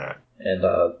wrong on that. And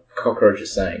Cockroach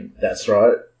is saying, that's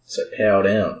right, so power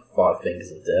down, 5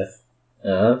 fingers of death.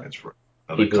 That's right.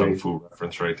 Another Kung Fu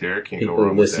reference right there. Can't go people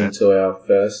wrong with that. listen to our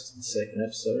first and second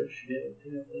episode.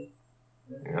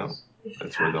 Yeah,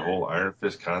 that's where the whole Iron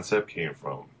Fist concept came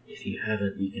from. If you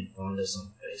haven't, you can find us on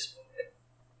Facebook.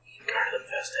 You can go to the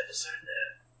first episode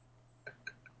there.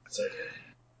 It's okay.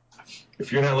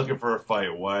 If you're not looking for a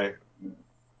fight, why?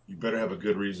 You better have a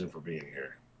good reason for being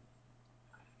here.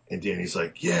 And Danny's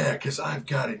like, yeah, because I've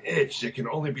got an itch that can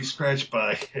only be scratched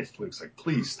by... It looks like,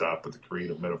 please stop with the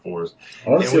creative metaphors. I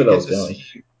want to see where that was going.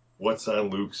 What's on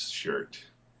Luke's shirt,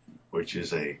 which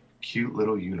is a cute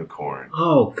little unicorn.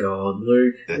 Oh, God,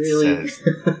 Luke, that really?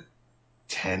 says,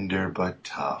 tender but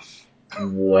tough.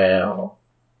 Wow.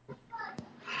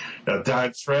 Now,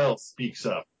 Dontrell speaks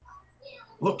up.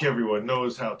 Look, everyone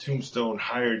knows how Tombstone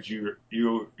hired you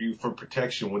for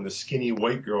protection when the skinny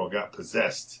white girl got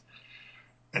possessed.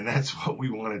 And that's what we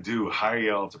want to do, hire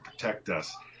y'all to protect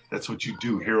us. That's what you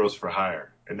do, heroes for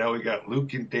hire. And now we got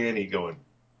Luke and Danny going,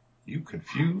 you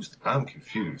confused? I'm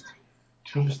confused.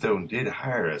 Tombstone did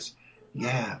hire us.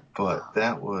 Yeah, but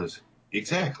that was...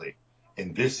 Exactly.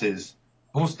 And this is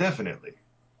most definitely.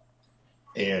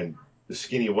 And the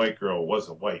skinny white girl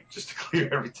wasn't white, just to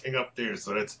clear everything up there.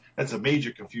 So that's a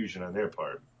major confusion on their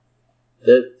part.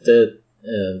 Yeah.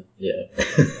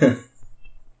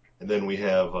 And then we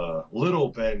have little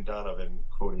Ben Donovan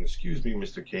quoting, excuse me,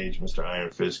 Mr. Cage, Mr. Iron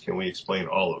Fist, can we explain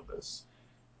all of this?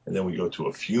 And then we go to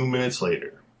a few minutes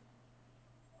later.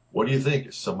 What do you think?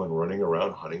 Is someone running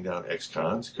around hunting down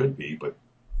ex-cons? Could be, but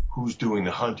who's doing the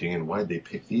hunting and why'd they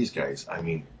pick these guys? I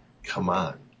mean, come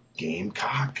on,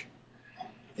 Gamecock?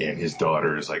 And his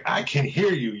daughter is like, I can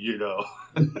hear you, you know.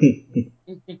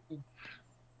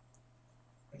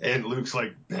 And Luke's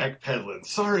like backpedaling.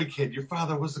 Sorry, kid, your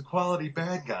father was the quality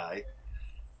bad guy.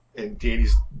 And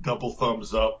Danny's double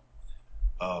thumbs up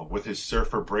with his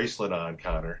surfer bracelet on,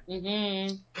 Connor.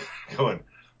 Mm-hmm. Going,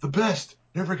 the best.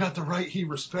 Never got the right he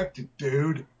respected,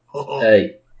 dude.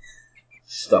 Hey,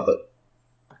 stop it.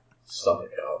 Stop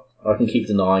it, Carl. I can keep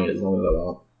denying it as long as I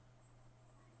want.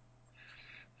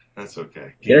 That's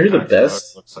okay. You know who the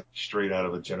best? Looks like straight out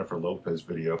of a Jennifer Lopez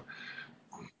video.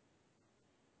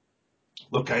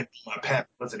 Look, my Pat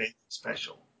wasn't anything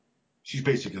special. She's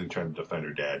basically trying to defend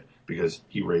her dad because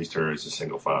he raised her as a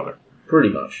single father. Pretty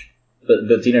much. But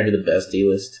do you know who the best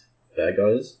D-list bad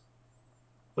guy is?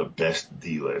 The best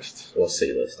D-list. Or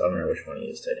C-list. I don't know which one he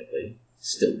is technically.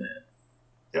 Still man.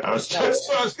 Yeah, that's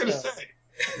what I was going to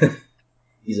say.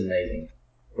 He's amazing.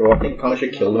 Well, I think Punisher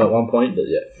killed him at one point, but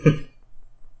yeah.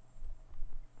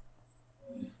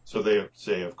 So they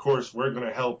say, of course, we're going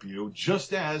to help you,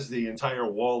 just as the entire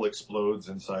wall explodes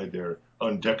inside their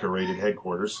undecorated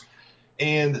headquarters.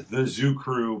 And the zoo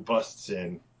crew busts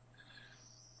in.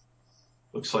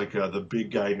 Looks like the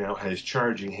big guy now has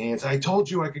charging hands. I told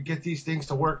you I could get these things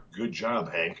to work. Good job,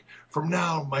 Hank. From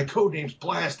now, my codename's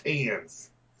Blast Hands.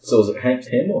 So is it Hank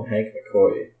Pym or Hank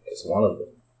McCoy? It's one of them.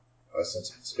 I sense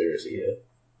a conspiracy here.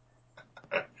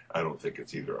 I don't think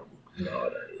it's either of them. No, I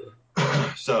don't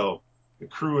either. So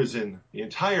the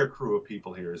entire crew of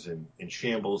people here is in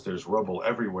shambles. There's rubble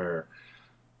everywhere.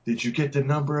 Did you get the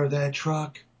number of that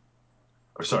truck?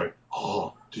 Or sorry,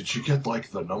 did you get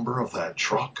the number of that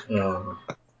truck?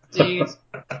 Dude.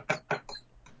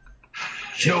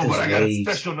 No, but I got a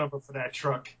special number for that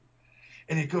truck.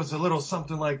 And it goes a little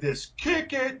something like this.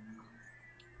 Kick it!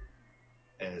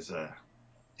 As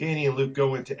Danny and Luke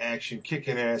go into action,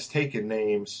 kicking ass, taking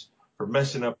names for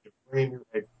messing up the brand new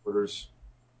headquarters.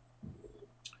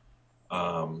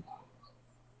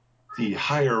 The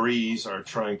hirees are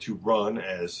trying to run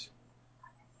as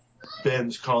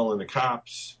Ben's calling the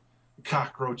cops. The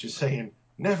cockroach is saying,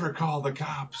 "Never call the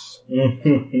cops.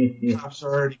 Cops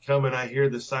are already coming. I hear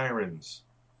the sirens."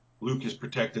 Luke is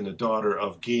protecting the daughter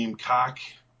of Gamecock,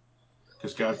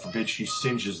 because God forbid she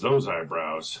singes those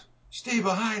eyebrows. "Stay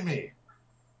behind me."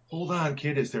 "Hold on,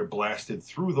 kid," as they're blasted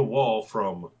through the wall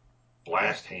from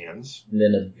blast hands. And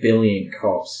then a billion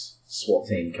cops, SWAT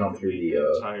team, come through the...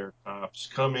 Entire cops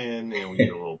come in, and we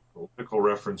get a little political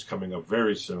reference coming up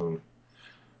very soon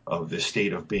of the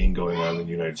state of being going on in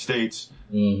the United States.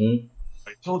 Mm-hmm.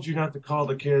 "I told you not to call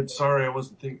the kid. Sorry, I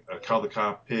wasn't thinking. Call the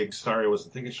cop, pig. Sorry, I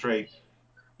wasn't thinking straight.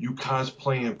 You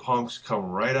cosplaying punks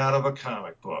come right out of a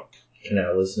comic book." Can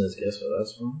our listeners guess what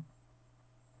that's from?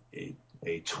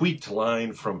 A tweaked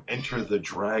line from Enter the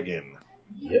Dragon.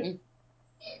 Yep.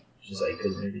 Which is a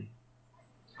good movie.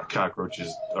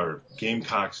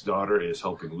 Gamecock's daughter is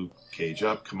helping Luke Cage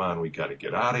up. "Come on, we got to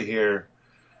get out of here."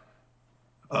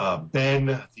 Ben,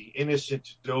 the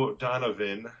innocent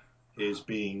Donovan, is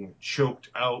being choked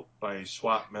out by a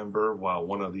SWAT member while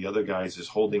one of the other guys is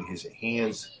holding his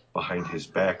hands behind his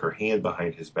back or hand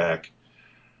behind his back.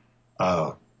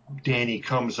 Danny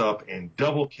comes up and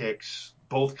double kicks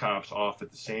both cops off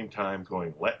at the same time,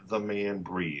 going, "Let the man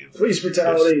breathe." Police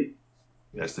brutality.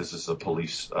 Yes, this is a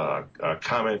police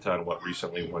comment on what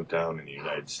recently went down in the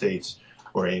United States,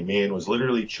 where a man was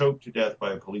literally choked to death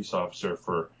by a police officer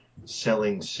for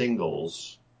selling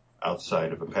singles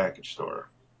outside of a package store.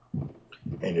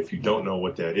 And if you don't know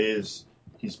what that is,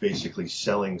 he's basically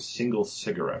selling single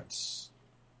cigarettes,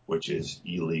 which is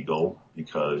illegal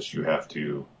because you have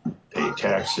to pay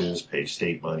taxes, pay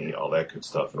state money, all that good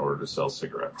stuff in order to sell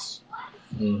cigarettes.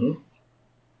 Mm-hmm.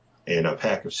 And a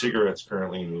pack of cigarettes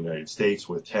currently in the United States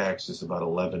with tax is about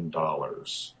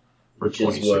 $11. Which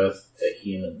is worth a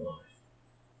human life.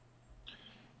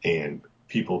 And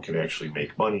people can actually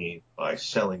make money by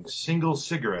selling single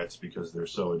cigarettes because they're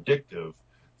so addictive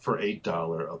for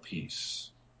 $8 a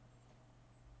piece.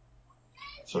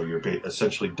 So you're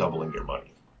essentially doubling your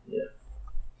money. Yeah.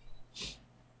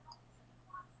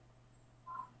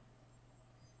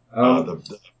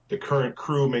 The current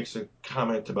crew makes a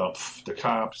comment about the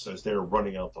cops as they're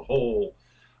running out the hole.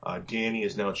 Danny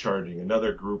is now charging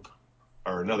another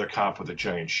cop with a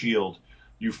giant shield.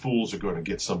 "You fools are going to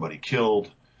get somebody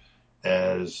killed."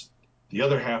 As the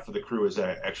other half of the crew is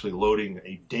actually loading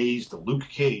a dazed Luke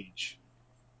Cage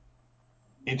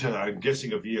into, I'm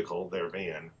guessing, a vehicle, their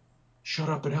van. "Shut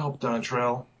up and help,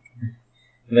 Dontrell."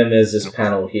 And then there's this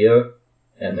panel here,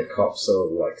 and the cops are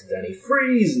like to Danny,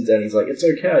 "Freeze!" And Danny's like, "It's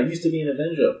okay, I used to be an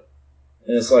Avenger."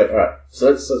 And it's like, alright,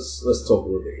 so let's talk a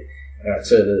little bit here. Alright,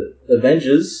 so the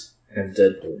Avengers have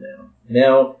Deadpool now.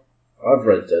 Now, I've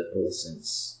read Deadpool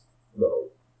since,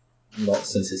 well, not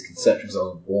since his conception because I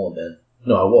wasn't born then.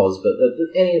 No, I was, but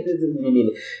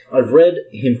I've read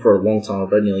him for a long time.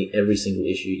 I've read nearly every single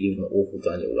issue, even the awful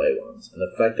Daniel Way ones. And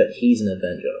the fact that he's an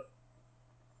Avenger,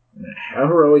 no matter how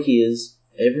heroic he is,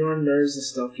 everyone knows the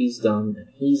stuff he's done, and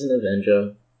he's an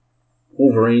Avenger.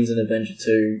 Wolverine's an Avenger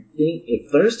too. If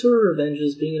those two are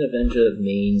Avengers, being an Avenger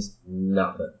means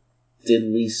nothing.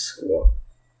 Diddly squat.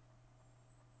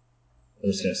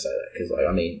 I'm just going to say that, because,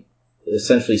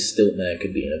 essentially Stiltman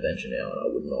could be an Avenger now, and I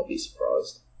would not be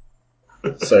surprised.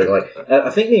 So,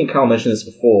 I think me and Carl mentioned this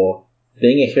before,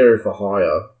 being a hero for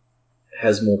hire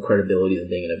has more credibility than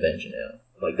being an Avenger now.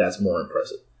 That's more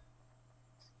impressive.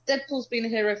 Deadpool's been a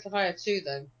hero for hire too,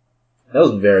 though. That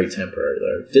was very temporary,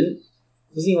 though.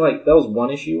 Wasn't he that was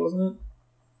one issue, wasn't it?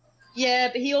 Yeah,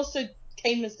 but he also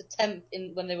came as the temp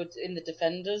when they were in the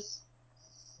Defenders.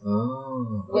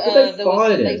 Oh. There was a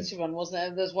later one, wasn't there?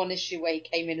 There was one issue where he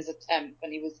came in as a temp,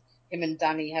 and him and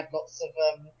Danny had lots of,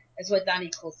 that's why Danny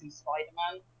calls him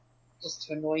Spider-Man, just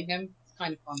to annoy him. It's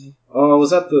kind of funny. Oh,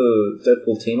 was that the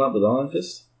Deadpool team up with Iron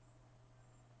Fist?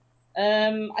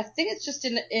 I think it's just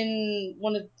in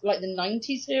one of, the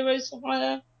 90s Heroes for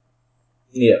Hire.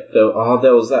 Yeah,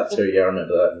 there was that too, yeah, I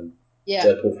remember that. And yeah,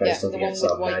 Deadpool faced up against the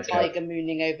one with White Madcap. Tiger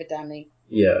mooning over Danny.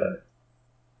 Yeah.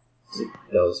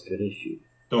 That was a good issue.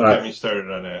 Don't get me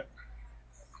started on that.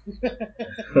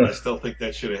 I still think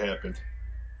that should have happened.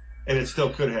 And it still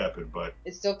could happen, but...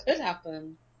 It still could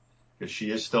happen. Because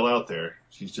she is still out there.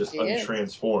 She's just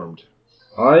untransformed.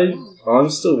 I'm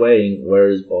still waiting. Where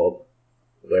is Bob?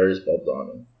 Where is Bob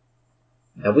Diamond?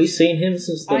 Have we seen him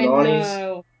since the 90s? I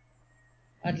know.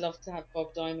 I'd love to have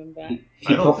Bob Diamond back.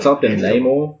 He popped up in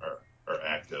Namor. Are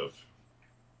active.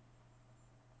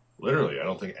 Literally, I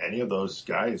don't think any of those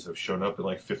guys have shown up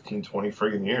in 15, 20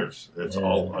 friggin' years. It's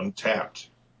all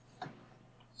untapped.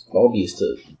 Bob used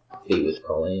to be with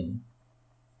Colleen.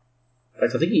 In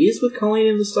fact, I think he is with Colleen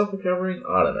in the stuff we're covering.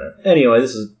 I don't know. Anyway,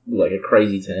 this is like a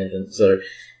crazy tangent. So,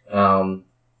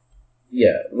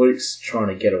 yeah, Luke's trying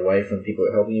to get away from the people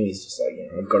that are helping him. He's just like,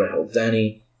 I've got to help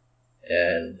Danny.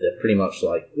 And they're pretty much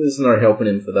like, there's no helping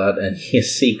him for that. And you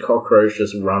see Cockroach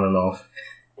just running off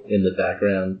in the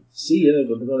background. See ya,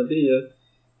 but we're going to be ya.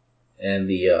 And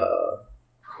the,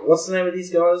 what's the name of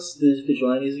these guys? The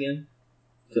vigilantes again?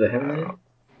 Do they have a name?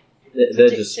 They're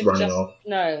just running off.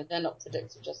 No, they're not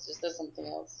predictive justice. They're something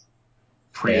else.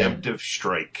 Preemptive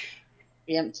strike.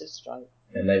 Preemptive strike.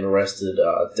 And they've arrested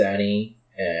Danny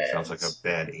and... Sounds like a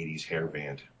bad 80s hair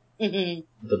band.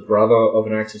 The brother of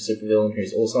an active supervillain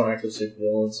who's also an active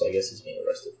supervillain, so I guess he's being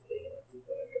arrested for being an active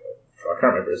bad guy. I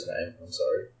can't remember his name, I'm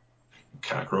sorry.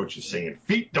 Cockroach is saying,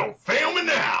 feet don't fail me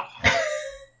now!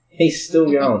 He's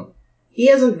still going. He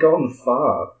hasn't gotten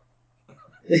far.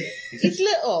 He's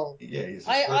little. Yeah, he's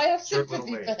I have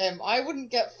sympathy for him. I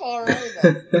wouldn't get far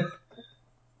either.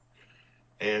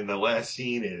 And the last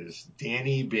scene is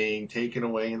Danny being taken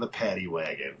away in the paddy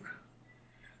wagon.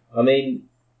 I mean,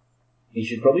 he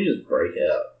should probably just break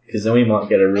out, because then we might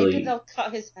get a really... Maybe they'll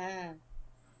cut his hair.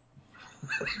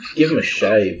 Give him a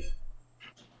shave.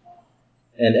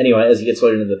 And anyway, as he gets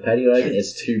loaded into the paddy wagon,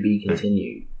 it's to be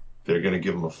continued. They're going to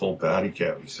give him a full body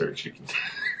cavity search.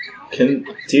 Can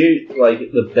do, like,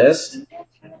 the best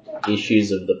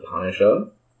issues of The Punisher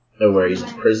are where he's in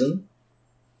prison.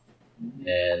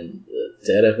 And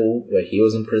Daredevil, where he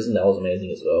was in prison, that was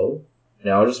amazing as well.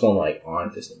 Now, I just want, like,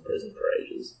 Iron Fist in prison for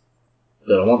ages.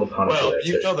 But I want the Punisher Well, there,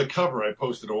 you too. know the cover I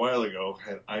posted a while ago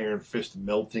had Iron Fist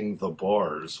melting the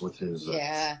bars with his...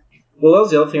 Yeah. Well, that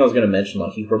was the other thing I was going to mention.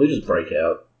 Like, he'd probably just break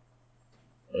out.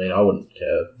 I mean, I wouldn't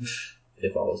care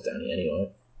if I was Danny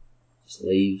anyway. Just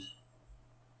leave.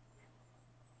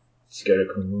 Just go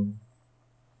to Kunlun.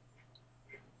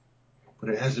 But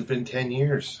it hasn't been 10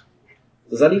 years.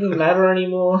 Does that even matter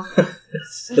anymore?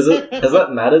 Has that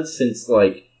mattered since,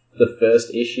 like, the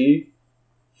first issue?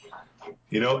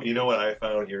 You know what I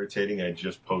found irritating? I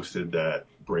just posted that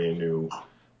brand new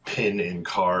pin and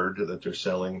card that they're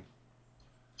selling.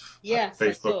 Yeah,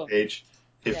 Facebook page.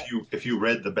 Yeah. If you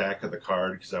read the back of the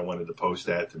card, because I wanted to post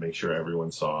that to make sure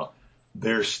everyone saw,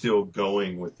 they're still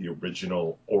going with the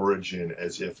original origin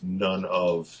as if none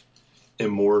of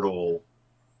Immortal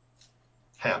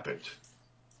happened.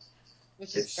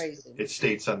 Which is crazy. It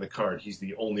states on the card he's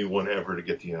the only one ever to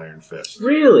get the Iron Fist.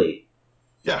 Really?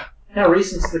 Yeah. How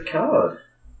recent's the card?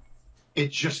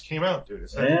 It just came out, dude.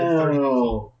 It's not even 30 days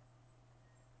old.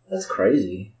 That's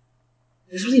crazy.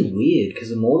 It's really weird,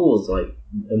 because Immortal's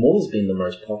been the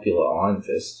most popular Iron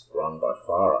Fist run by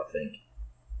far, I think.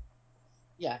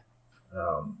 Yeah.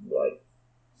 Like,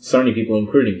 so many people,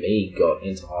 including me, got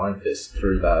into Iron Fist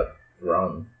through that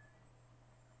run.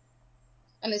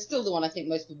 And it's still the one I think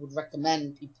most people would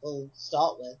recommend people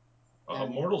start with.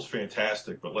 Immortal's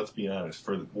fantastic, but let's be honest,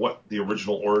 for what the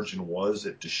original origin was,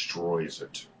 it destroys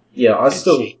it. Yeah,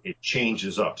 it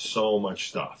changes up so much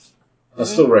stuff. I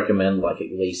still recommend, like,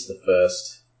 at least the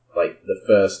first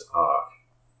arc,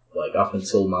 like, up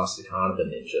until Master Khan of the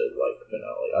Ninja, like,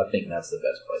 finale. I think that's the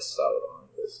best place to start with Iron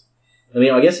Fist. I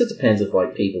mean, I guess it depends if,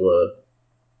 like, people are,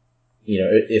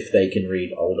 if they can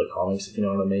read older comics, if you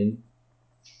know what I mean.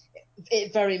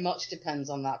 It very much depends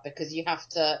on that, because you have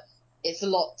to, it's a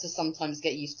lot to sometimes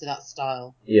get used to that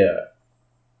style. Yeah.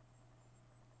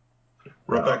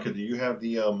 Rebecca, do you have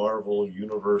the Marvel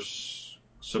Universe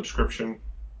subscription?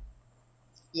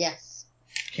 Yes.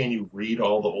 Can you read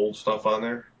all the old stuff on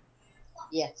there?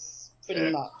 Yes,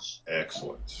 pretty much.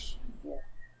 Excellent. Yeah.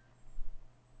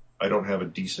 I don't have a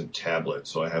decent tablet,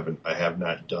 so I have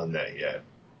not done that yet.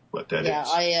 But that yeah,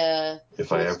 is. I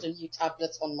forced a new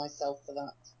tablet on myself for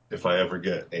that. If I ever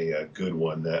get a good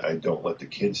one that I don't let the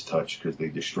kids touch because they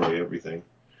destroy everything.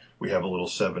 We have a little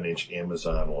 7-inch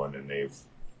Amazon one, and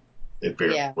it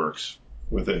barely works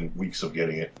within weeks of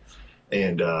getting it.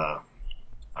 And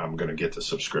I'm going to get the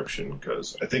subscription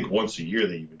because I think once a year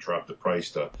they even drop the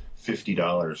price to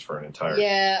 $50 for an entire.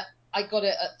 Yeah, I got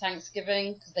it at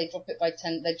Thanksgiving because they dropped it by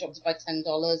 $10.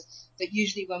 But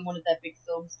usually when one of their big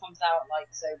films comes out, like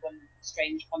so when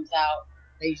Strange comes out,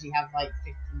 they usually have like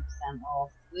 15%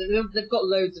 off. They've got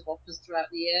loads of offers throughout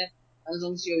the year, and as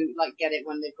long as you like get it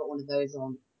when they've got one of those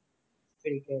on, it's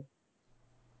pretty good.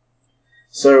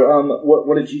 So,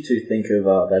 what did you two think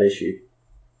of that issue?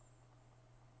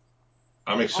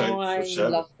 I'm excited for 7.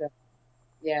 I loved it.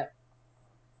 Yeah.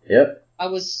 Yep. I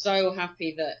was so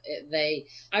happy that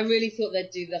I really thought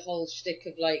they'd do the whole shtick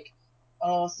of like,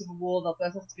 oh, Civil War, they'll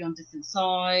both have to be on different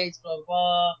sides, blah,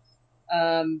 blah,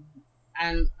 blah.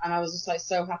 And I was just like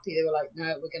so happy they were like, no,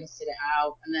 we're going to sit it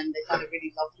out. And then they found a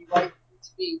really lovely way to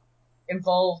be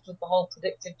involved with the whole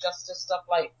predictive justice stuff.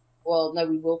 Like, well, no,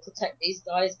 we will protect these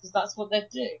guys because that's what they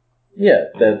do. Yeah,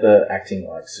 they're acting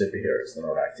like superheroes. They're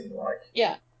not acting like...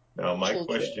 Yeah. Now, my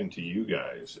question to you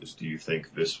guys is, do you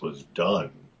think this was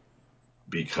done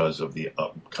because of the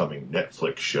upcoming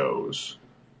Netflix shows?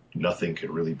 Nothing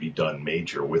could really be done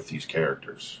major with these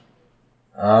characters.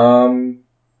 So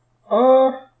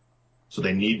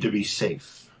they need to be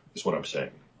safe, is what I'm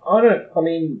saying. I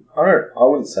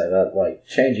wouldn't say that. Like,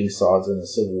 changing sides in a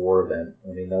Civil War event, I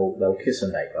mean, they'll kiss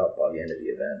and make up by the end of the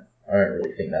event. I don't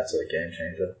really think that's a game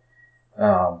changer.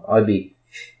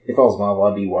 If I was Marvel,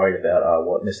 I'd be worried about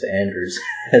what Mr. Andrews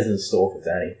has in store for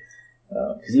Danny.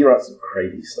 Because he writes some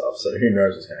crazy stuff, so who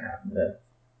knows what's going to happen there.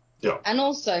 Yeah. And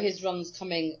also, his run's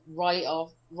coming right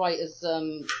as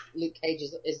Luke Cage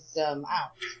is out.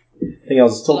 I think I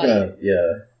was talking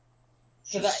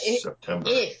So that September.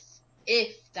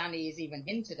 If Danny is even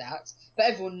hinted at, but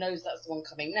everyone knows that's the one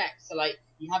coming next. So, like,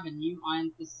 you have a new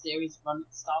Iron Fist series run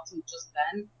starting just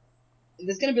then.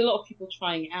 There's going to be a lot of people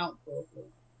trying out, probably.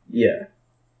 Yeah.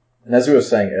 And as we were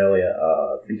saying earlier,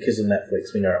 because of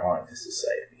Netflix, we know Iron Fist is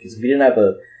safe. Because if we didn't have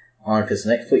a Iron Fist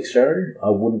Netflix show,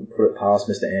 I wouldn't put it past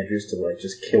Mr. Andrews to, like,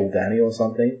 just kill Danny or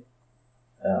something.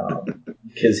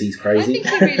 Because he's crazy. I think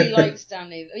he really likes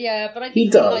Danny. Yeah, but I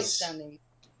think he likes Danny.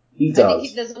 He does. I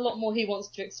think there's a lot more he wants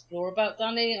to explore about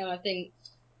Danny, and I think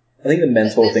the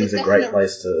mentor thing's a great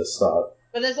place to start.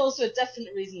 But there's also a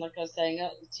definite reason, like I was saying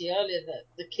to you earlier, that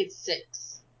the kid's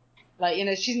 6. Like, you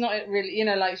know, she's not really, you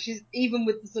know, like, she's, even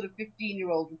with the sort of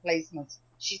 15-year-old replacement,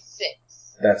 she's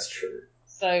 6. That's true.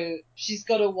 So, she's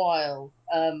got a while,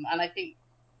 and I think,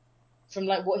 from,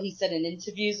 like, what he said in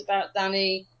interviews about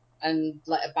Danny, and,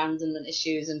 like, abandonment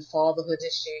issues and fatherhood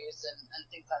issues and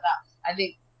things like that, I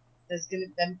think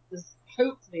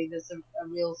hopefully there's a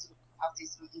real sort of capacity,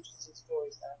 some interesting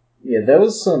stories there. Yeah, there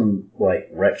was some, like,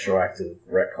 retroactive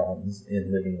retcons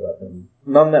in Living Weapon.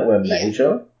 None that were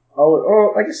major.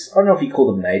 Or I guess, I don't know if you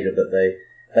call them major, but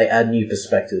they add new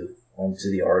perspective onto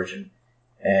the origin.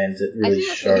 And it really showed... I think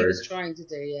that's what he was trying to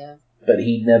do, yeah. But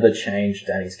he never changed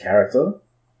Danny's character.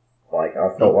 Like, I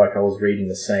felt like I was reading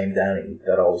the same Danny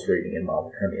that I was reading in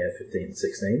Marvel Premiere 15 and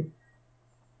 16.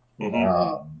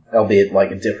 Albeit,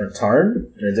 like, a different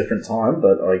tone and a different time,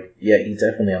 but, like, yeah, he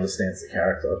definitely understands the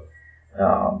character.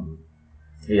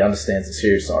 He understands the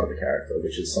serious side of the character,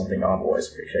 which is something I've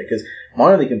always appreciated. Because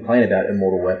my only complaint about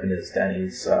Immortal Weapon is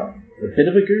Danny's a bit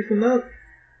of a goof in that.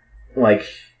 Like,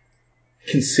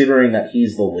 considering that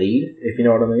he's the lead, if you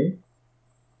know what I mean.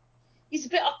 He's a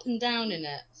bit up and down in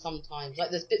it sometimes.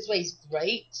 Like, there's bits where he's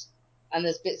great, and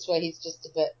there's bits where he's just a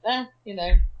bit, you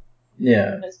know.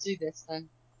 Yeah. Let's do this then.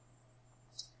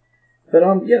 But,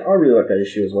 yeah, I really like that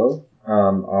issue as well.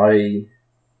 I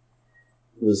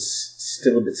was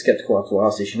still a bit skeptical after the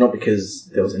last issue, not because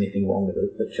there was anything wrong with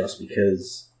it, but just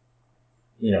because,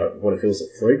 you know, what if it was a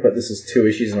fluke? But this is 2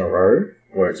 issues in a row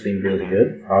where it's been really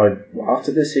good.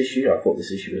 After this issue, I thought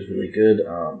this issue was really good.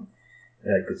 It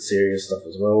had good serious stuff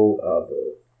as well.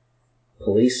 The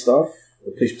police stuff,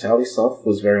 the police brutality stuff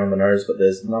was very on the nose, but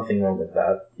there's nothing wrong with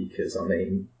that because, I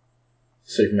mean,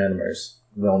 Superman, the most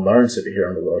well-known superhero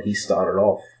in the world, he started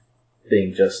off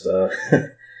being just a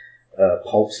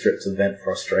pulp strip to vent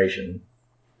frustration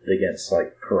against,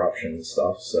 like, corruption and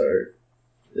stuff, so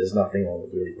there's nothing wrong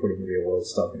with really putting real-world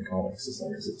stuff in comics as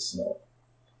long as it's not,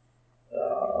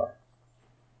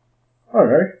 I don't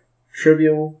know,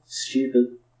 trivial,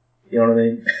 stupid, you know what I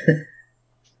mean?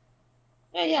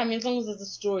 Yeah, I mean, as long as there's a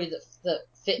story that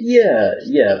fits. Yeah,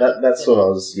 that's what I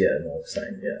was, more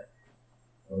saying, yeah.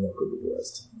 I'm not good with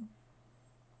words.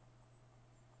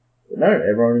 But no,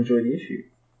 everyone enjoyed the issue.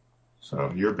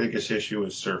 So, your biggest issue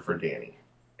is Surfer Danny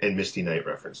and Misty Knight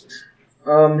references.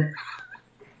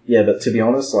 Yeah, but to be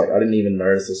honest, like, I didn't even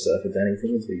notice the Surfer Danny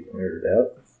thing until you pointed it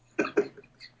out.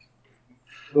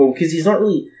 Well, because he's not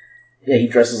really... Yeah, he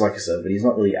dresses like a surfer, but he's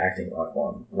not really acting like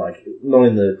one. Like, not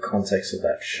in the context of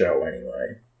that show,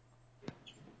 anyway.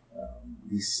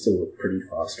 He's still a pretty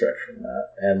far stretch from that.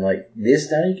 And, like, this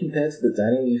Danny compared to the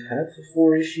Danny we've had for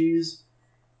 4 issues,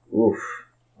 oof,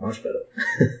 much better.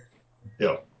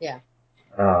 Yeah.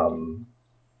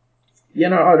 Yeah,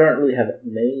 no, I don't really have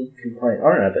many complaints. I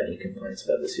don't have any complaints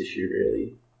about this issue,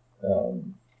 really.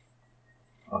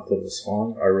 I thought it was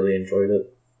fun. I really enjoyed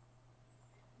it.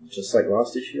 Just like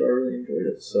last issue, I really enjoyed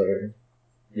it. So,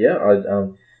 yeah,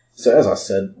 so as I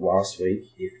said last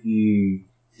week, if you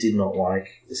did not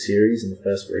like the series in the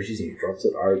first 4 issues and you dropped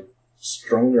it, I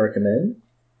strongly recommend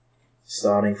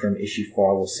starting from issue 5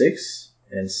 or 6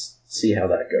 and see how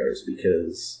that goes,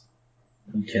 because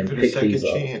you can pick these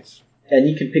up. And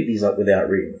you can pick these up without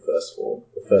reading the first 4.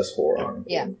 The first 4 aren't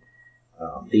important.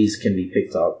 these can be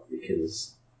picked up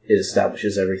because it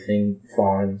establishes everything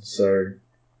fine. So,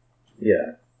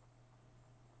 yeah.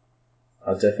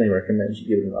 I definitely recommend you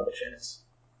give it another chance.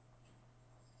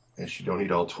 And you don't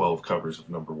need all 12 covers of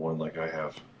number 1 like I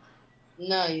have.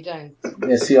 No, you don't.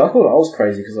 Yeah, see, I thought I was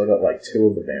crazy because I got like 2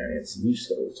 of the variants, and you just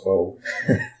got all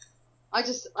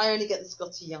 12. I only get the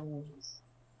Scotty Young ones.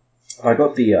 I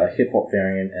got the hip-hop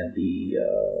variant and the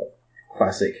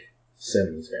classic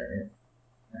 70s variant,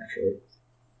 actually.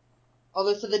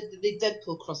 Although for the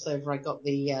Deadpool crossover, I got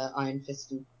the Iron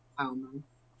Fist and Power Man.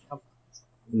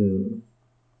 Mm.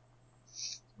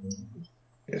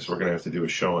 Yes, we're going to have to do a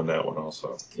show on that one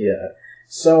also. Yeah.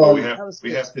 So Well,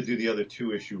 we have to do the other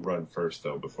 2-issue run first,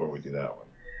 though, before we do that one.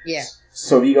 Yeah.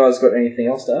 So have you guys got anything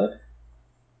else to add?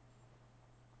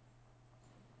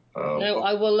 No,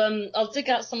 I will. I'll dig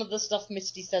out some of the stuff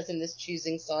Misty says in this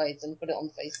choosing sides and put it on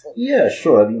Facebook. Yeah,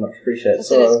 sure. That'd be much appreciated.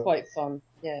 Because it is quite fun.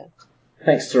 Yeah.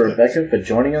 Thanks to Rebecca for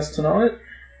joining us tonight.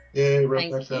 Yeah,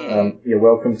 Rebecca. Thank you. You're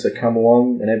welcome to come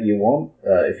along whenever you want.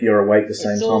 If you're awake the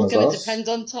same time as us. It's all going to depend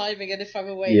on timing and if I'm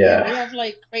awake. Yeah. We have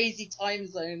like crazy time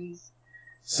zones.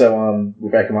 So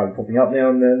Rebecca might be popping up now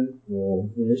and then. We'll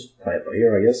just play it by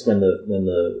ear, I guess. When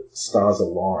the stars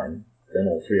align, then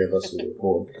all 3 of us will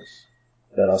record.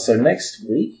 But so next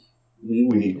week we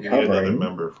will be covering. We need another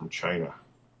member from China.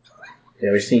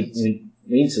 Yeah, we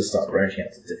need to start branching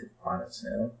out to different planets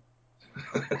now.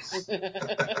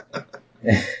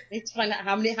 Need to find out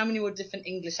how many more different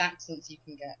English accents you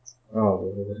can get.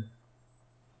 Oh,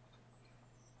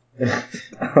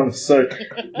 Lord. So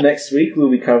next week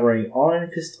we'll be covering Iron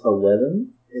Fist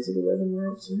 11. Is it 11 we're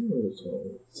up to? Or is it 12?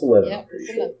 It's 11, Yeah, I'm pretty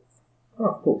it's sure. 11.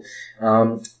 Oh, cool.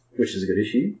 Which is a good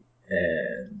issue.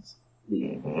 And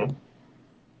the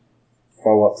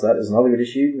follow-up to that is another good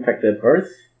issue. In fact, they're both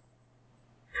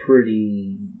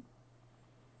pretty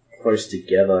close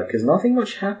together, because nothing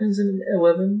much happens in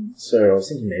 11, so I was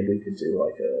thinking maybe we could do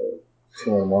like a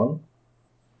 2-on-1.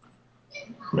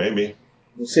 Maybe.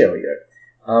 We'll see how we go.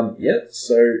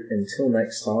 So until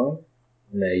next time,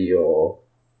 may your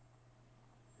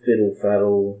fiddle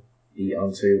faddle be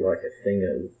unto like a thing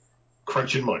of...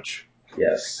 Crunch and munch.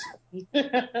 Yes.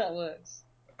 That works.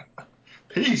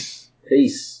 Peace.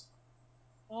 Peace.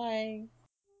 Bye.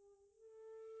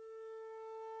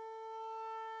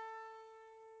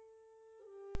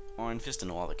 Iron Fist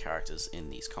and all other characters in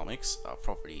these comics are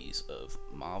properties of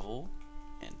Marvel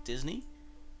and Disney,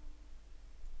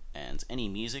 and any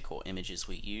music or images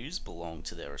we use belong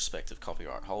to their respective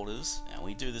copyright holders, and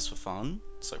we do this for fun,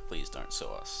 so please don't sue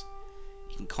us.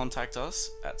 You can contact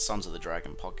us at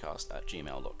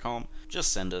sonsofthedragonpodcast@gmail.com.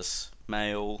 Just send us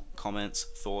mail, comments,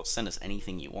 thoughts, send us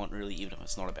anything you want really, even if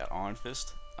it's not about Iron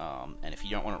Fist. And if you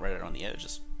don't want it read on the air,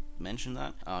 just mention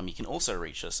that. You can also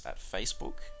reach us at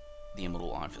Facebook, The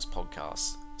Immortal Iron Fist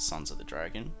Podcast, Sons of the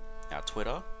Dragon, our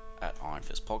Twitter, at Iron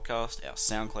Fist Podcast, our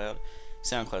SoundCloud,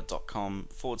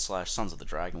 soundcloud.com/Sons of the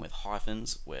Dragon with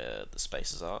hyphens where the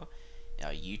spaces are.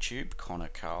 Our YouTube, Connor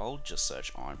Carl, just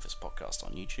search Iron Fist Podcast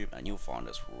on YouTube and you'll find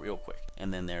us real quick.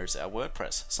 And then there's our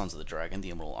WordPress, Sons of the Dragon,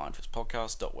 the Immortal Iron Fist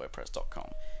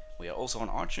Podcast.wordpress.com. We are also on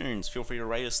iTunes. Feel free to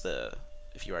rate us there.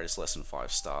 If you rate us less than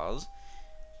 5 stars,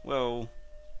 well,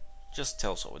 just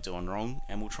tell us what we're doing wrong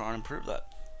and we'll try and improve that.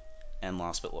 And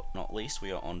last but not least,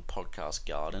 we are on Podcast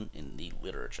Garden in the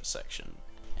literature section.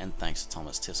 And thanks to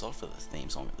Thomas Tissoff for the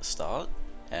theme song at the start.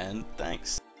 And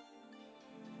thanks.